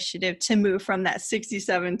that initiative to move from that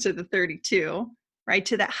 67 to the 32, right,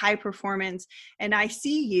 to that high performance. And I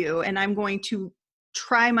see you, and I'm going to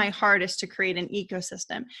try my hardest to create an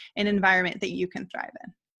ecosystem, an environment that you can thrive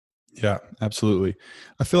in. Yeah, absolutely.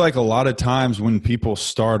 I feel like a lot of times when people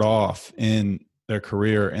start off in their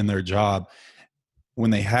career and their job, when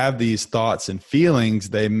they have these thoughts and feelings,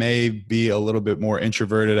 they may be a little bit more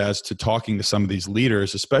introverted as to talking to some of these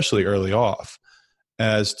leaders, especially early off,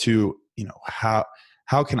 as to, you know,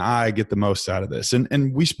 how can I get the most out of this?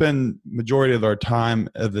 And we spend majority of our time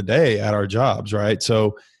of the day at our jobs, right?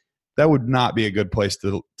 So that would not be a good place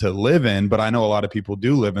to live in, but I know a lot of people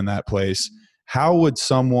do live in that place. How would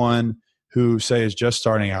someone who, say, is just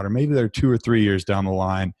starting out, or maybe they're 2 or 3 years down the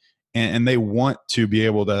line, and they want to be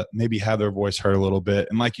able to maybe have their voice heard a little bit,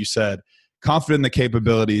 and like you said, confident in the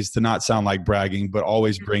capabilities, to not sound like bragging, but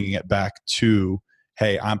always bringing it back to,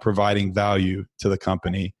 hey, I'm providing value to the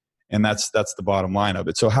company, and that's the bottom line of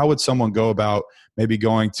it. So how would someone go about maybe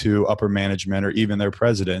going to upper management or even their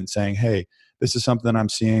president and saying, hey, this is something I'm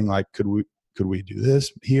seeing, like, could we do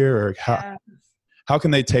this here? Or how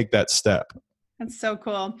can they take that step? That's so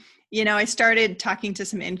cool. I started talking to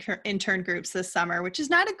some intern groups this summer, which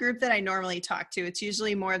is not a group that I normally talk to. It's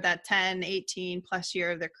usually more that 10, 18 plus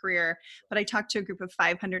year of their career. But I talked to a group of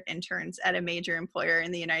 500 interns at a major employer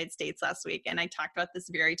in the United States last week. And I talked about this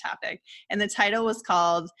very topic. And the title was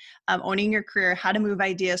called Owning Your Career, How to Move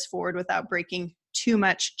Ideas Forward Without Breaking Too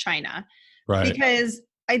Much China. Right. Because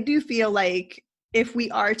I do feel like if we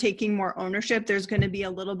are taking more ownership, there's going to be a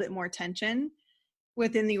little bit more tension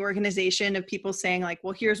within the organization of people saying like,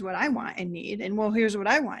 well, here's what I want and need, and well, here's what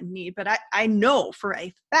I want and need. But I know for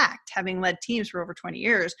a fact, having led teams for over 20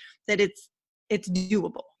 years, that it's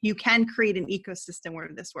doable. You can create an ecosystem where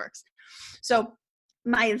this works. So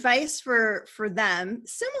my advice for them,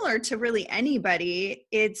 similar to really anybody,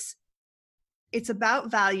 it's about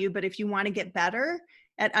value. But if you want to get better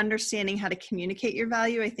at understanding how to communicate your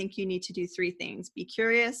value, I think you need to do 3 things: be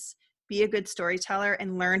curious, be a good storyteller,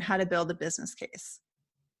 and learn how to build a business case.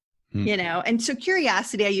 And so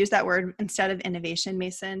curiosity, I use that word instead of innovation,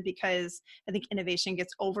 Mason, because I think innovation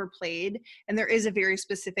gets overplayed, and there is a very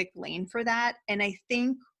specific lane for that. And I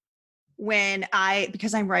think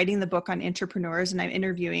because I'm writing the book on entrepreneurs and I'm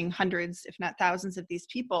interviewing hundreds, if not thousands of these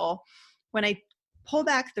people, when I pull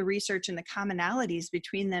back the research and the commonalities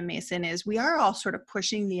between them, Mason, is we are all sort of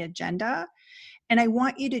pushing the agenda. And I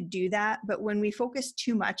want you to do that. But when we focus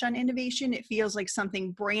too much on innovation, it feels like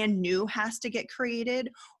something brand new has to get created,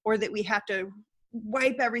 or that we have to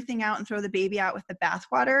wipe everything out and throw the baby out with the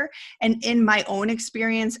bathwater. And in my own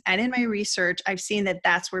experience and in my research, I've seen that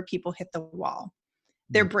that's where people hit the wall.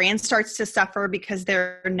 Their brand starts to suffer because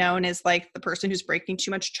they're known as like the person who's breaking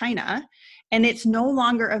too much China. And it's no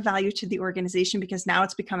longer of value to the organization because now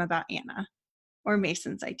it's become about Anna or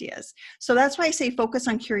Mason's ideas. So that's why I say focus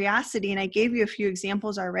on curiosity. And I gave you a few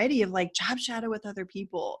examples already of like job shadow with other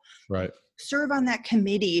people. Right. Serve on that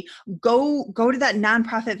committee, go to that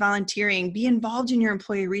nonprofit volunteering, be involved in your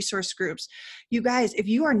employee resource groups. You guys, if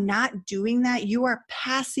you are not doing that, you are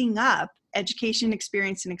passing up education,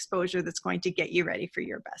 experience, and exposure that's going to get you ready for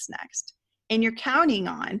your best next. And you're counting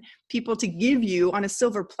on people to give you on a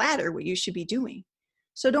silver platter what you should be doing.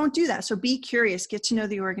 So don't do that. So be curious, get to know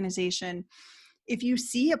the organization. If you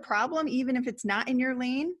see a problem, even if it's not in your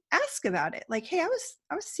lane, ask about it. Like, hey, I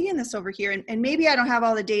was seeing this over here, and maybe I don't have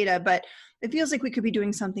all the data, but it feels like we could be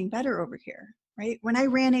doing something better over here, right? When I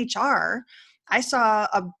ran HR, I saw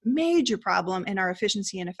a major problem in our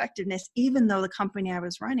efficiency and effectiveness, even though the company I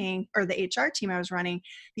was running, or the HR team I was running,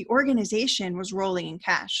 the organization was rolling in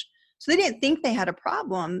cash. So they didn't think they had a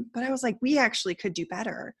problem, but I was like, we actually could do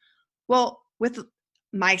better. Well, with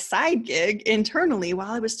my side gig internally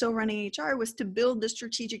while I was still running HR was to build the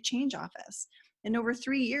strategic change office. And over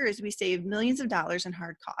 3 years, we saved millions of dollars in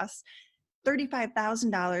hard costs,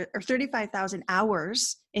 $35,000 or 35,000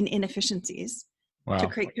 hours in inefficiencies. Wow. To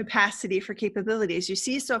create capacity for capabilities. You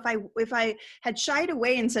see, so if I had shied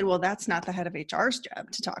away and said, well, that's not the head of HR's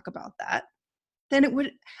job to talk about that, then it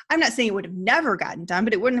would, I'm not saying it would have never gotten done,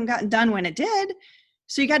 but it wouldn't have gotten done when it did.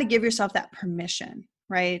 So you got to give yourself that permission,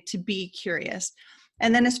 right? To be curious.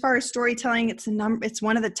 And then as far as storytelling, it's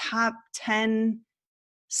one of the top 10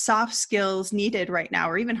 soft skills needed right now,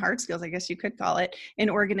 or even hard skills, I guess you could call it, in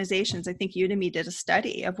organizations. I think Udemy did a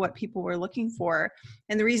study of what people were looking for.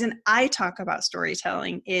 And the reason I talk about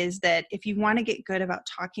storytelling is that if you want to get good about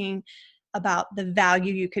talking about the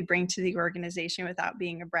value you could bring to the organization without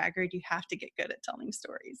being a braggart, you have to get good at telling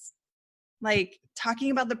stories. Like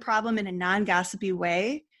talking about the problem in a non-gossipy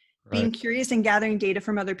way, being curious and gathering data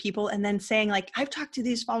from other people, and then saying like, I've talked to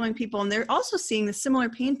these following people and they're also seeing the similar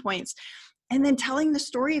pain points. And then telling the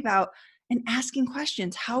story about and asking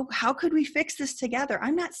questions. How could we fix this together?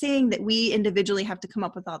 I'm not saying that we individually have to come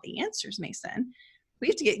up with all the answers, Mason. We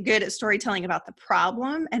have to get good at storytelling about the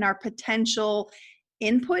problem and our potential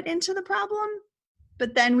input into the problem,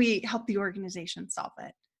 but then we help the organization solve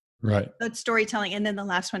it. Right. That's storytelling. And then the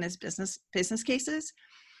last one is business cases.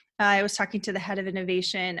 I was talking to the head of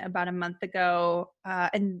innovation about a month ago,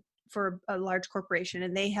 and for a large corporation,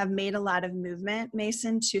 and they have made a lot of movement,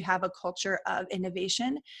 Mason, to have a culture of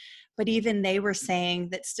innovation. But even they were saying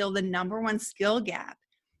that still the number one skill gap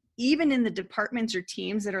even in the departments or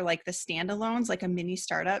teams that are like the standalones, like a mini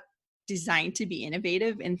startup designed to be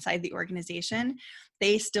innovative inside the organization,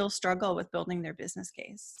 they still struggle with building their business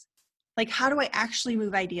case. Like, how do I actually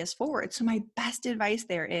move ideas forward? So my best advice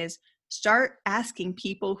there is start asking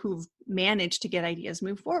people who've managed to get ideas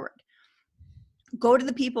move forward. Go to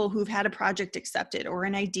the people who've had a project accepted or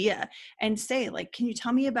an idea and say, like, can you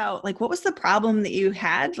tell me about, like, what was the problem that you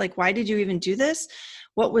had? Like, why did you even do this?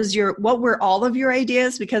 What were all of your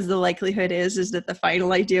ideas? Because the likelihood is that the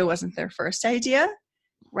final idea wasn't their first idea,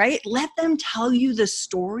 right? Let them tell you the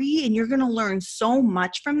story, and you're going to learn so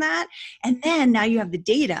much from that. And then now you have the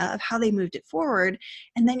data of how they moved it forward.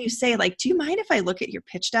 And then you say, like, do you mind if I look at your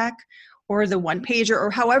pitch deck or the one pager or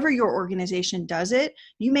however your organization does it?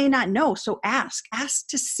 You may not know. So ask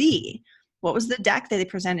to see, what was the deck that they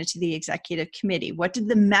presented to the executive committee? What did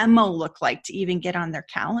the memo look like to even get on their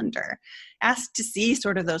calendar? Ask to see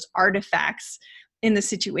sort of those artifacts in the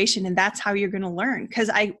situation, and that's how you're going to learn. Because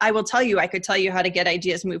I will tell you, I could tell you how to get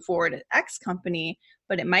ideas move forward at X company,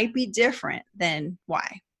 but it might be different than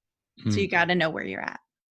Y. So you got to know where you're at.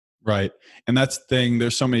 Right. And that's the thing.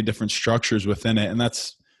 There's so many different structures within it, and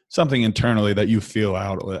that's something internally that you feel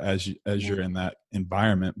out as you're in that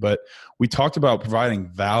environment. But we talked about providing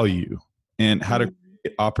value and how to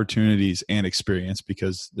create opportunities and experience,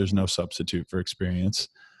 because there's no substitute for experience.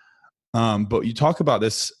 But you talk about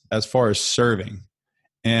this as far as serving.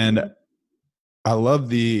 And I love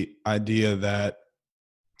the idea that,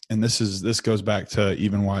 and this goes back to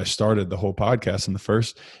even why I started the whole podcast in the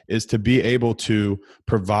first, is to be able to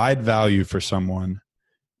provide value for someone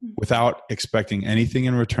without expecting anything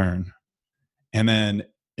in return. And then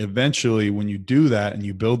eventually when you do that and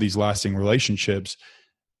you build these lasting relationships,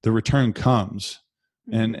 the return comes.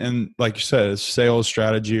 And like you said, it's sales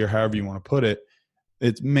strategy or however you want to put it.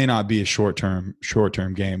 It may not be a short-term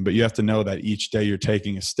game, but you have to know that each day you're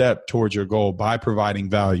taking a step towards your goal by providing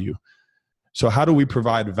value. So how do we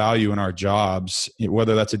provide value in our jobs,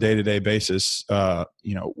 whether that's a day-to-day basis,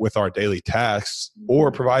 with our daily tasks,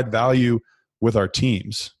 or provide value with our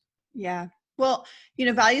teams? Yeah. Well,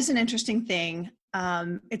 value is an interesting thing.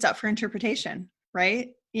 It's up for interpretation, right?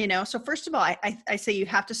 So first of all, I say you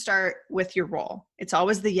have to start with your role. It's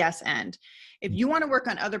always the yes end. If you want to work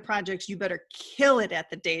on other projects, you better kill it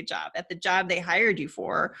at the day job, at the job they hired you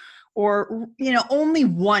for. Or, only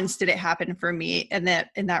once did it happen for me in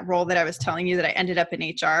that role that I was telling you that I ended up in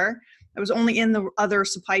HR. I was only in the other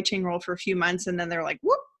supply chain role for a few months, and then they're like,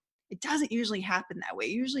 whoop. It doesn't usually happen that way.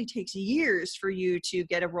 It usually takes years for you to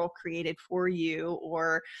get a role created for you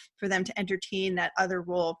or for them to entertain that other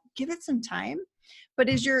role. Give it some time. But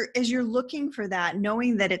as you're looking for that,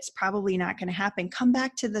 knowing that it's probably not going to happen, come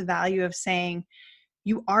back to the value of saying,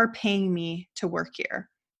 you are paying me to work here.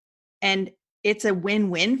 And it's a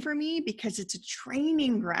win-win for me because it's a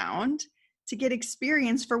training ground to get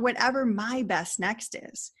experience for whatever my best next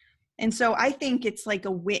is. And so I think it's like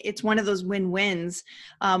it's one of those win-wins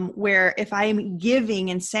where if I'm giving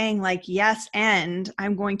and saying like, yes, and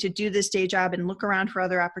I'm going to do this day job and look around for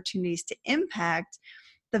other opportunities to impact,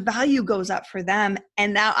 the value goes up for them.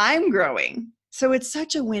 And now I'm growing. So it's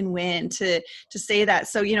such a win-win to say that.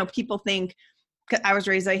 So, people think, I was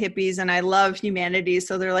raised by hippies and I love humanity.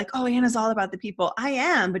 So they're like, oh, Anna's all about the people. I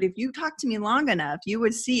am. But if you talk to me long enough, you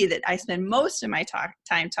would see that I spend most of my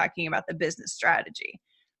time talking about the business strategy.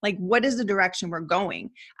 Like, what is the direction we're going?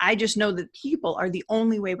 I just know that people are the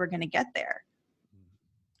only way we're going to get there.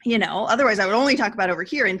 Otherwise I would only talk about over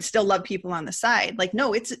here and still love people on the side. Like,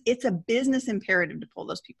 no, it's a business imperative to pull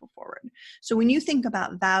those people forward. So when you think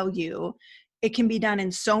about value, it can be done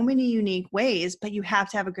in so many unique ways, but you have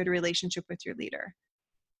to have a good relationship with your leader.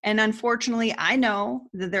 And unfortunately, I know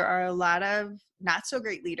that there are a lot of not so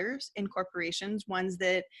great leaders in corporations, ones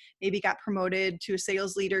that maybe got promoted to a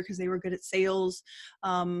sales leader because they were good at sales,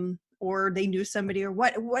 or they knew somebody, or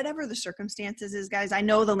whatever the circumstances is, guys. I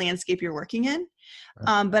know the landscape you're working in,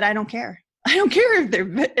 but I don't care. I don't care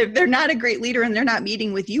if they're not a great leader and they're not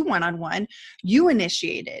meeting with you one-on-one. You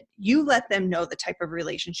initiate it. You let them know the type of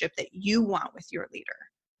relationship that you want with your leader.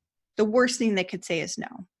 The worst thing they could say is no.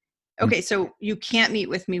 Okay, so you can't meet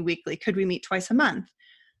with me weekly. Could we meet twice a month?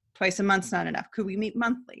 Twice a month's not enough. Could we meet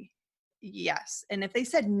monthly? Yes. And if they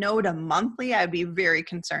said no to monthly, I would be very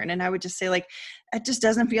concerned. And I would just say, like, it just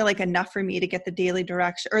doesn't feel like enough for me to get the daily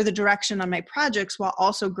direction or the direction on my projects while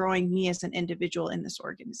also growing me as an individual in this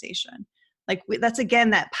organization. Like, that's, again,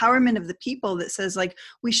 that empowerment of the people that says, like,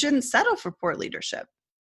 we shouldn't settle for poor leadership.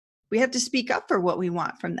 We have to speak up for what we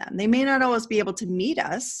want from them. They may not always be able to meet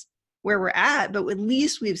us where we're at, but at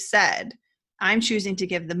least we've said, I'm choosing to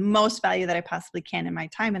give the most value that I possibly can in my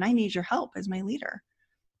time, and I need your help as my leader.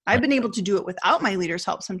 I've been able to do it without my leader's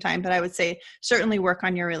help sometime, but I would say certainly work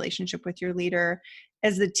on your relationship with your leader.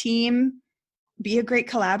 As the team, be a great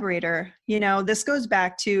collaborator. This goes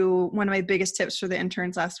back to one of my biggest tips for the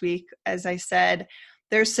interns last week. As I said,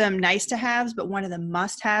 there's some nice to haves, but one of the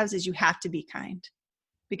must haves is you have to be kind.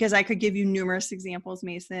 Because I could give you numerous examples,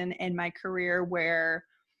 Mason, in my career where,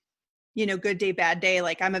 good day, bad day,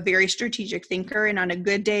 like I'm a very strategic thinker, and on a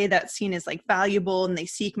good day that's seen as like valuable and they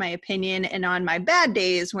seek my opinion. And on my bad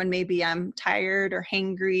days, when maybe I'm tired or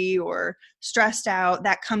hangry or stressed out,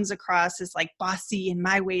 that comes across as like bossy and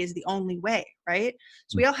my way is the only way, right?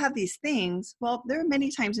 So we all have these things. Well, there are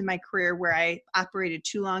many times in my career where I operated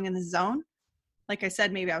too long in the zone. Like I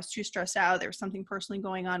said, maybe I was too stressed out. There was something personally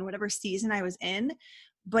going on, whatever season I was in,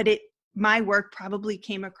 but my work probably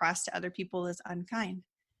came across to other people as unkind.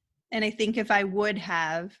 And I think if I would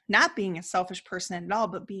have, not being a selfish person at all,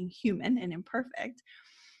 but being human and imperfect,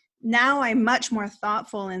 now I'm much more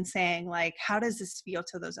thoughtful in saying, like, how does this feel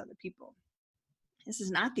to those other people? This is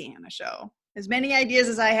not the Anna Show. As many ideas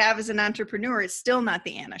as I have as an entrepreneur, it's still not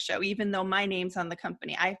the Anna Show, even though my name's on the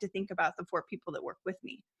company. I have to think about the 4 people that work with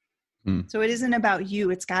me. So it isn't about you.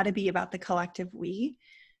 It's got to be about the collective we.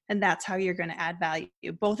 And that's how you're going to add value,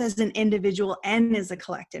 both as an individual and as a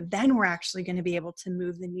collective. Then we're actually going to be able to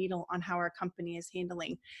move the needle on how our company is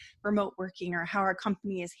handling remote working, or how our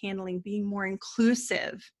company is handling being more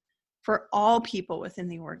inclusive for all people within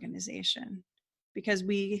the organization, because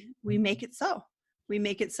we make it so. We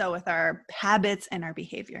make it so with our habits and our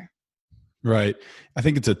behavior. Right. I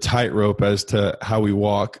think it's a tightrope as to how we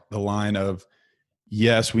walk the line of,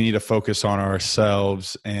 yes, we need to focus on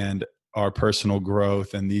ourselves and our personal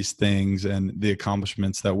growth and these things and the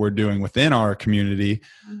accomplishments that we're doing within our community.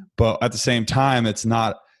 But at the same time,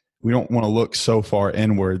 we don't want to look so far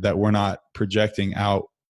inward that we're not projecting out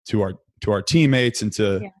to our teammates and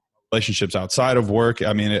to relationships outside of work.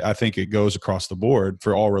 I mean, I think it goes across the board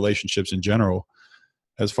for all relationships in general,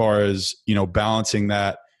 as far as, balancing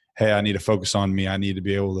that. Hey, I need to focus on me. I need to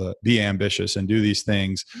be able to be ambitious and do these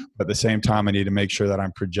things. But at the same time, I need to make sure that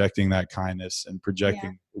I'm projecting that kindness and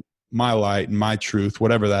projecting my light and my truth,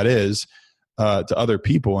 whatever that is, to other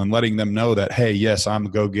people, and letting them know that, hey, yes, I'm a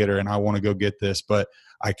go-getter and I want to go get this, but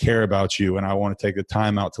I care about you and I want to take the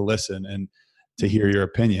time out to listen and to hear your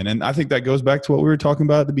opinion. And I think that goes back to what we were talking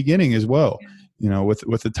about at the beginning as well,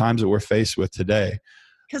 with the times that we're faced with today.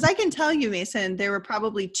 Because I can tell you, Mason, there were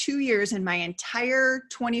probably 2 years in my entire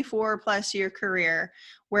 24 plus year career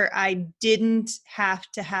where I didn't have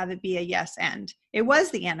to have it be a yes and. It was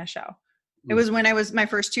the Anna Show. It was when I was my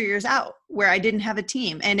first 2 years out where I didn't have a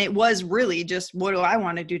team. And it was really just, what do I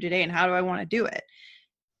want to do today and how do I want to do it?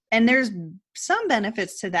 And there's some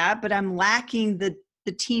benefits to that, but I'm lacking the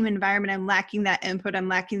team environment. I'm lacking that input. I'm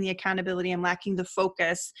lacking the accountability. I'm lacking the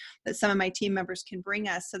focus that some of my team members can bring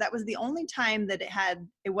us. So that was the only time that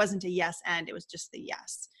it wasn't a yes and, it was just the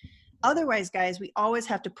yes. Otherwise, guys, we always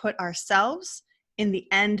have to put ourselves in the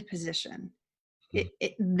end position.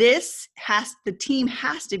 The team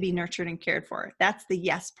has to be nurtured and cared for. That's the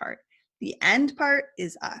yes part. The end part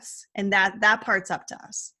is us. And that part's up to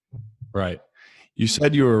us. Right. You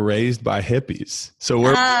said you were raised by hippies. So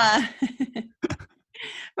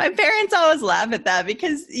my parents always laugh at that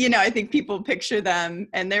because, I think people picture them,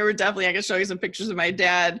 and there were definitely, I can show you some pictures of my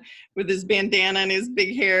dad with his bandana and his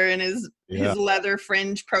big hair and his leather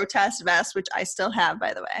fringe protest vest, which I still have,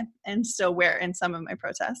 by the way, and still wear in some of my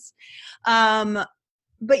protests. But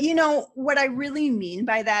what I really mean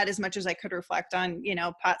by that, as much as I could reflect on,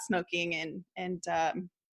 pot smoking and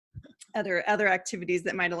other activities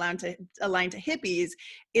that might align to hippies,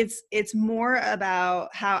 it's more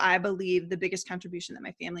about how I believe the biggest contribution that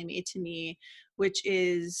my family made to me, which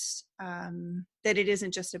is that it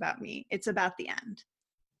isn't just about me. It's about the end.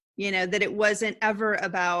 That it wasn't ever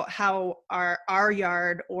about how our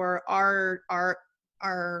yard or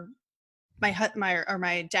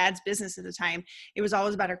my dad's business at the time. It was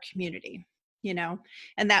always about our community.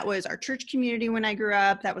 And that was our church community when I grew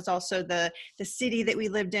up. That was also the city that we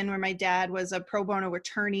lived in, where my dad was a pro bono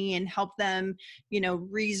attorney and helped them,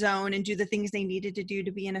 rezone and do the things they needed to do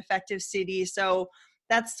to be an effective city. So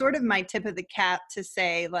that's sort of my tip of the cap to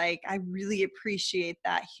say, like, I really appreciate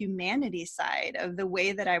that humanity side of the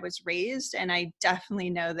way that I was raised. And I definitely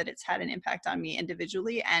know that it's had an impact on me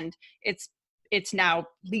individually. And it's now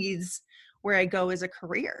leads where I go as a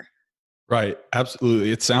career. Right.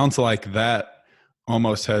 Absolutely. It sounds like that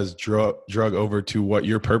almost has drug over to what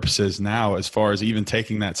your purpose is now, as far as even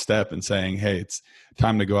taking that step and saying, hey, it's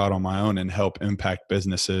time to go out on my own and help impact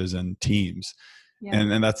businesses and teams. Yeah.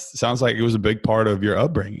 And that sounds like it was a big part of your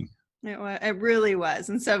upbringing. It really was.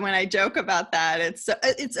 And so when I joke about that,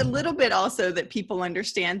 it's a little bit also that people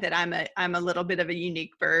understand that I'm a little bit of a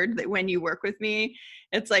unique bird, that when you work with me,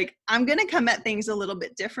 it's like, I'm going to come at things a little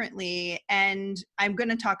bit differently, and I'm going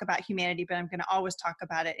to talk about humanity, but I'm going to always talk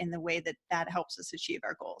about it in the way that helps us achieve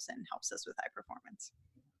our goals and helps us with high performance.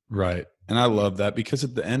 Right. And I love that, because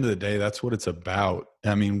at the end of the day, that's what it's about.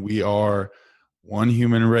 I mean, we are one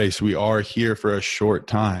human race. We are here for a short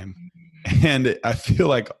time. And I feel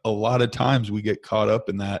like a lot of times we get caught up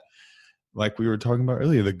in that, like we were talking about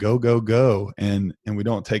earlier, the go, go, go. And we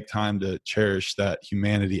don't take time to cherish that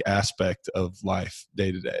humanity aspect of life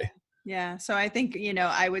day to day. Yeah. So I think,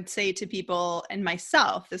 I would say to people and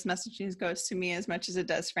myself, this messaging goes to me as much as it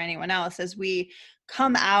does for anyone else, as we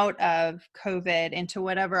come out of COVID into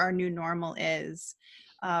whatever our new normal is.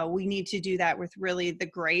 We need to do that with really the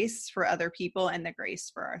grace for other people and the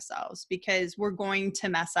grace for ourselves, because we're going to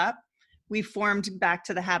mess up. We formed back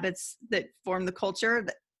to the habits that form the culture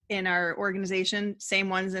in our organization, same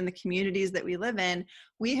ones in the communities that we live in.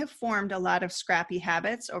 We have formed a lot of scrappy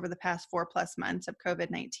habits over the past 4+ months of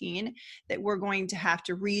COVID-19 that we're going to have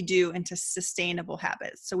to redo into sustainable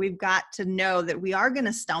habits. So we've got to know that we are going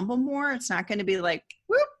to stumble more. It's not going to be like,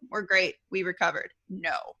 whoop, we're great, we recovered.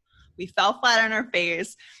 No. We fell flat on our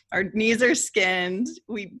face. Our knees are skinned.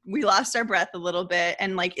 We lost our breath a little bit.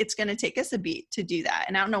 And like, it's going to take us a beat to do that.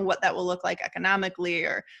 And I don't know what that will look like economically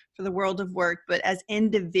or for the world of work, but as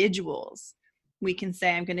individuals, we can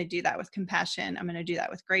say, I'm going to do that with compassion. I'm going to do that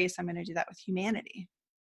with grace. I'm going to do that with humanity.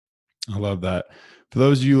 I love that. For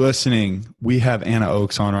those of you listening, we have Anna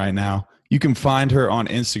Oakes on right now. You can find her on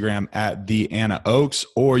Instagram at the Anna Oakes,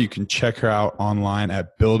 or you can check her out online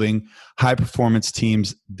at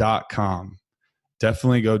buildinghighperformanceteams.com.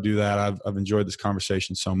 Definitely go do that. I've enjoyed this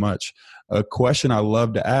conversation so much. A question I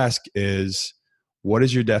love to ask is, what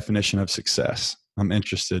is your definition of success? I'm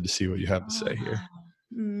interested to see what you have to say here.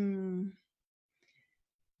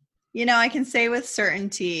 I can say with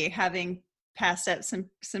certainty, having passed up some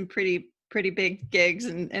pretty big gigs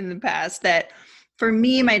in the past, that for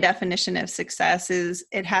me, my definition of success is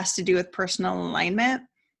it has to do with personal alignment.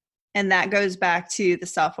 And that goes back to the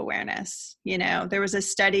self-awareness. There was a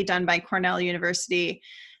study done by Cornell University.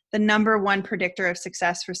 The number one predictor of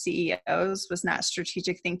success for CEOs was not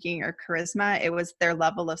strategic thinking or charisma. It was their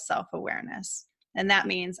level of self-awareness. And that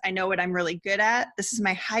means I know what I'm really good at. This is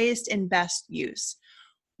my highest and best use.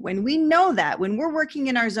 When we know that, when we're working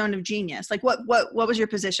in our zone of genius, like what was your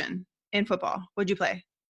position in football? What'd you play?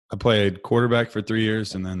 I played quarterback for 3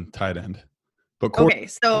 years and then tight end. But okay,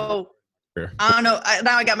 so I don't know.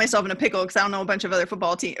 Now I got myself in a pickle because I don't know a bunch of other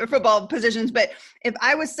football positions. But if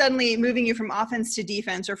I was suddenly moving you from offense to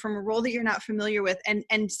defense, or from a role that you're not familiar with, and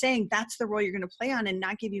saying that's the role you're going to play on and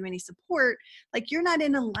not give you any support, like, you're not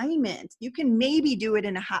in alignment. You can maybe do it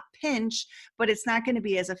in a hot pinch, but it's not going to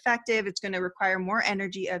be as effective. It's going to require more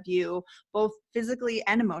energy of you, both physically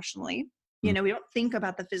and emotionally. We don't think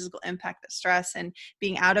about the physical impact that stress and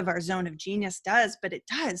being out of our zone of genius does, but it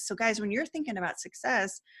does. So guys, when you're thinking about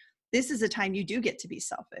success, this is a time you do get to be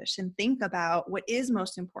selfish and think about what is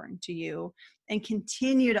most important to you and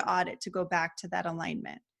continue to audit to go back to that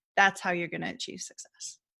alignment. That's how you're going to achieve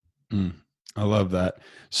success. I love that.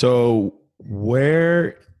 So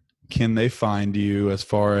where can they find you as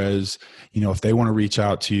far as, if they want to reach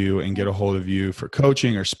out to you and get a hold of you for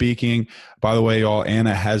coaching or speaking? By the way, y'all,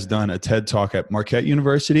 Anna has done a TED Talk at Marquette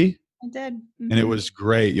University. I did. And it was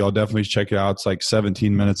great. Y'all definitely check it out. It's like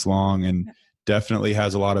 17 minutes long and definitely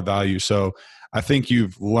has a lot of value. So I think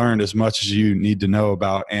you've learned as much as you need to know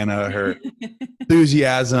about Anna, her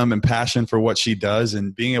enthusiasm and passion for what she does,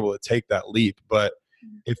 and being able to take that leap. But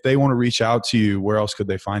if they want to reach out to you, where else could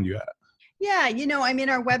they find you at? Yeah,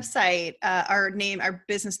 our website, our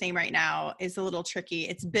business name right now is a little tricky.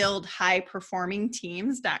 It's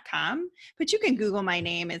buildhighperformingteams.com, but you can Google my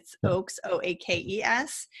name. It's Oakes,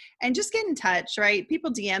 Oakes, and just get in touch, right?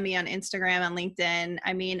 People DM me on Instagram, on LinkedIn.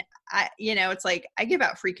 I mean, it's like I give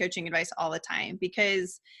out free coaching advice all the time,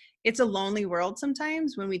 because it's a lonely world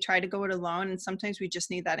sometimes when we try to go it alone. And sometimes we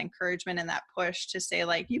just need that encouragement and that push to say,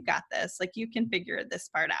 like, you got this, like, you can figure this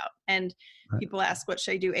part out. And people ask, what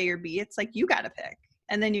should I do, A or B? It's like, you got to pick.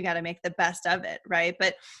 And then you got to make the best of it, right?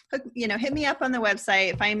 But, hit me up on the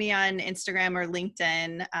website, find me on Instagram or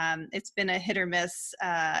LinkedIn. It's been a hit or miss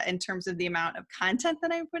in terms of the amount of content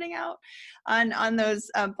that I'm putting out on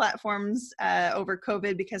those platforms over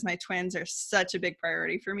COVID, because my twins are such a big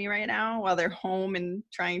priority for me right now while they're home and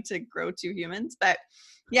trying to grow 2 humans. But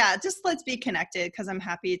yeah, just let's be connected, because I'm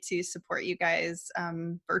happy to support you guys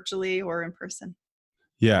virtually or in person.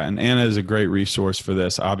 Yeah, and Anna is a great resource for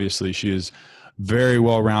this. Obviously, she is very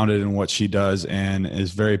well-rounded in what she does and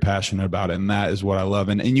is very passionate about it. And that is what I love.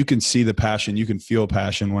 And you can see the passion, you can feel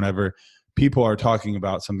passion whenever people are talking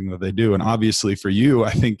about something that they do. And obviously for you,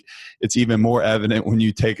 I think it's even more evident when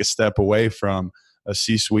you take a step away from a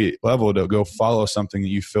C-suite level to go follow something that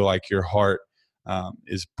you feel like your heart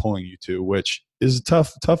is pulling you to, which is a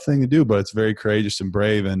tough thing to do, but it's very courageous and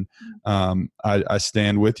brave. And I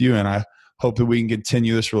stand with you, and I hope that we can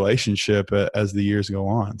continue this relationship as the years go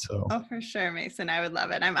on. So, oh, for sure, Mason. I would love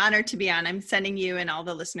it. I'm honored to be on. I'm sending you and all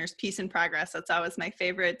the listeners peace and progress. That's always my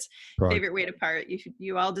favorite way to part.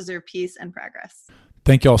 You all deserve peace and progress.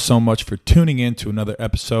 Thank you all so much for tuning in to another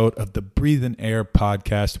episode of the Breathe in Air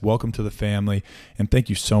podcast. Welcome to the family, and thank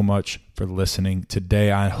you so much for listening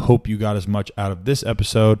today. I hope you got as much out of this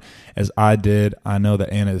episode as I did. I know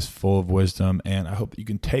that Anna is full of wisdom, and I hope that you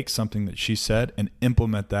can take something that she said and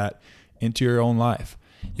implement that into your own life.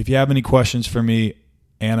 If you have any questions for me,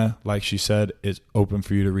 Anna, like she said, is open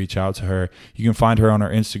for you to reach out to her. You can find her on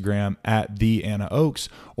our Instagram at @TheAnnaOakes,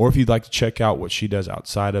 or if you'd like to check out what she does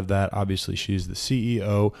outside of that, obviously she's the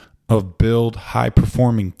CEO of Build High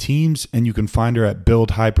Performing Teams, and you can find her at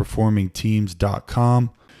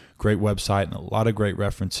buildhighperformingteams.com. Great website and a lot of great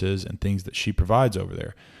references and things that she provides over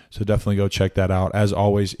there. So definitely go check that out. As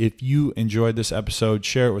always, if you enjoyed this episode,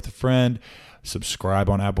 share it with a friend. Subscribe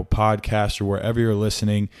on Apple Podcasts or wherever you're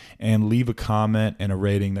listening, and leave a comment and a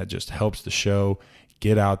rating. That just helps the show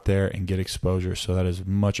get out there and get exposure. So that is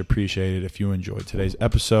much appreciated if you enjoyed today's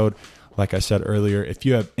episode. Like I said earlier, if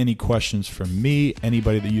you have any questions from me,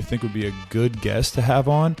 anybody that you think would be a good guest to have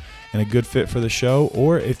on and a good fit for the show,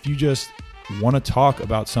 or if you just want to talk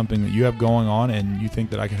about something that you have going on and you think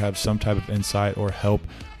that I could have some type of insight or help,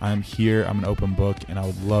 I'm here. I'm an open book, and I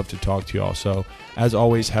would love to talk to you all. So as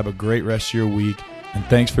always, have a great rest of your week, and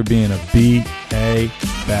thanks for being a BA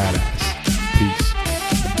Badass. Peace.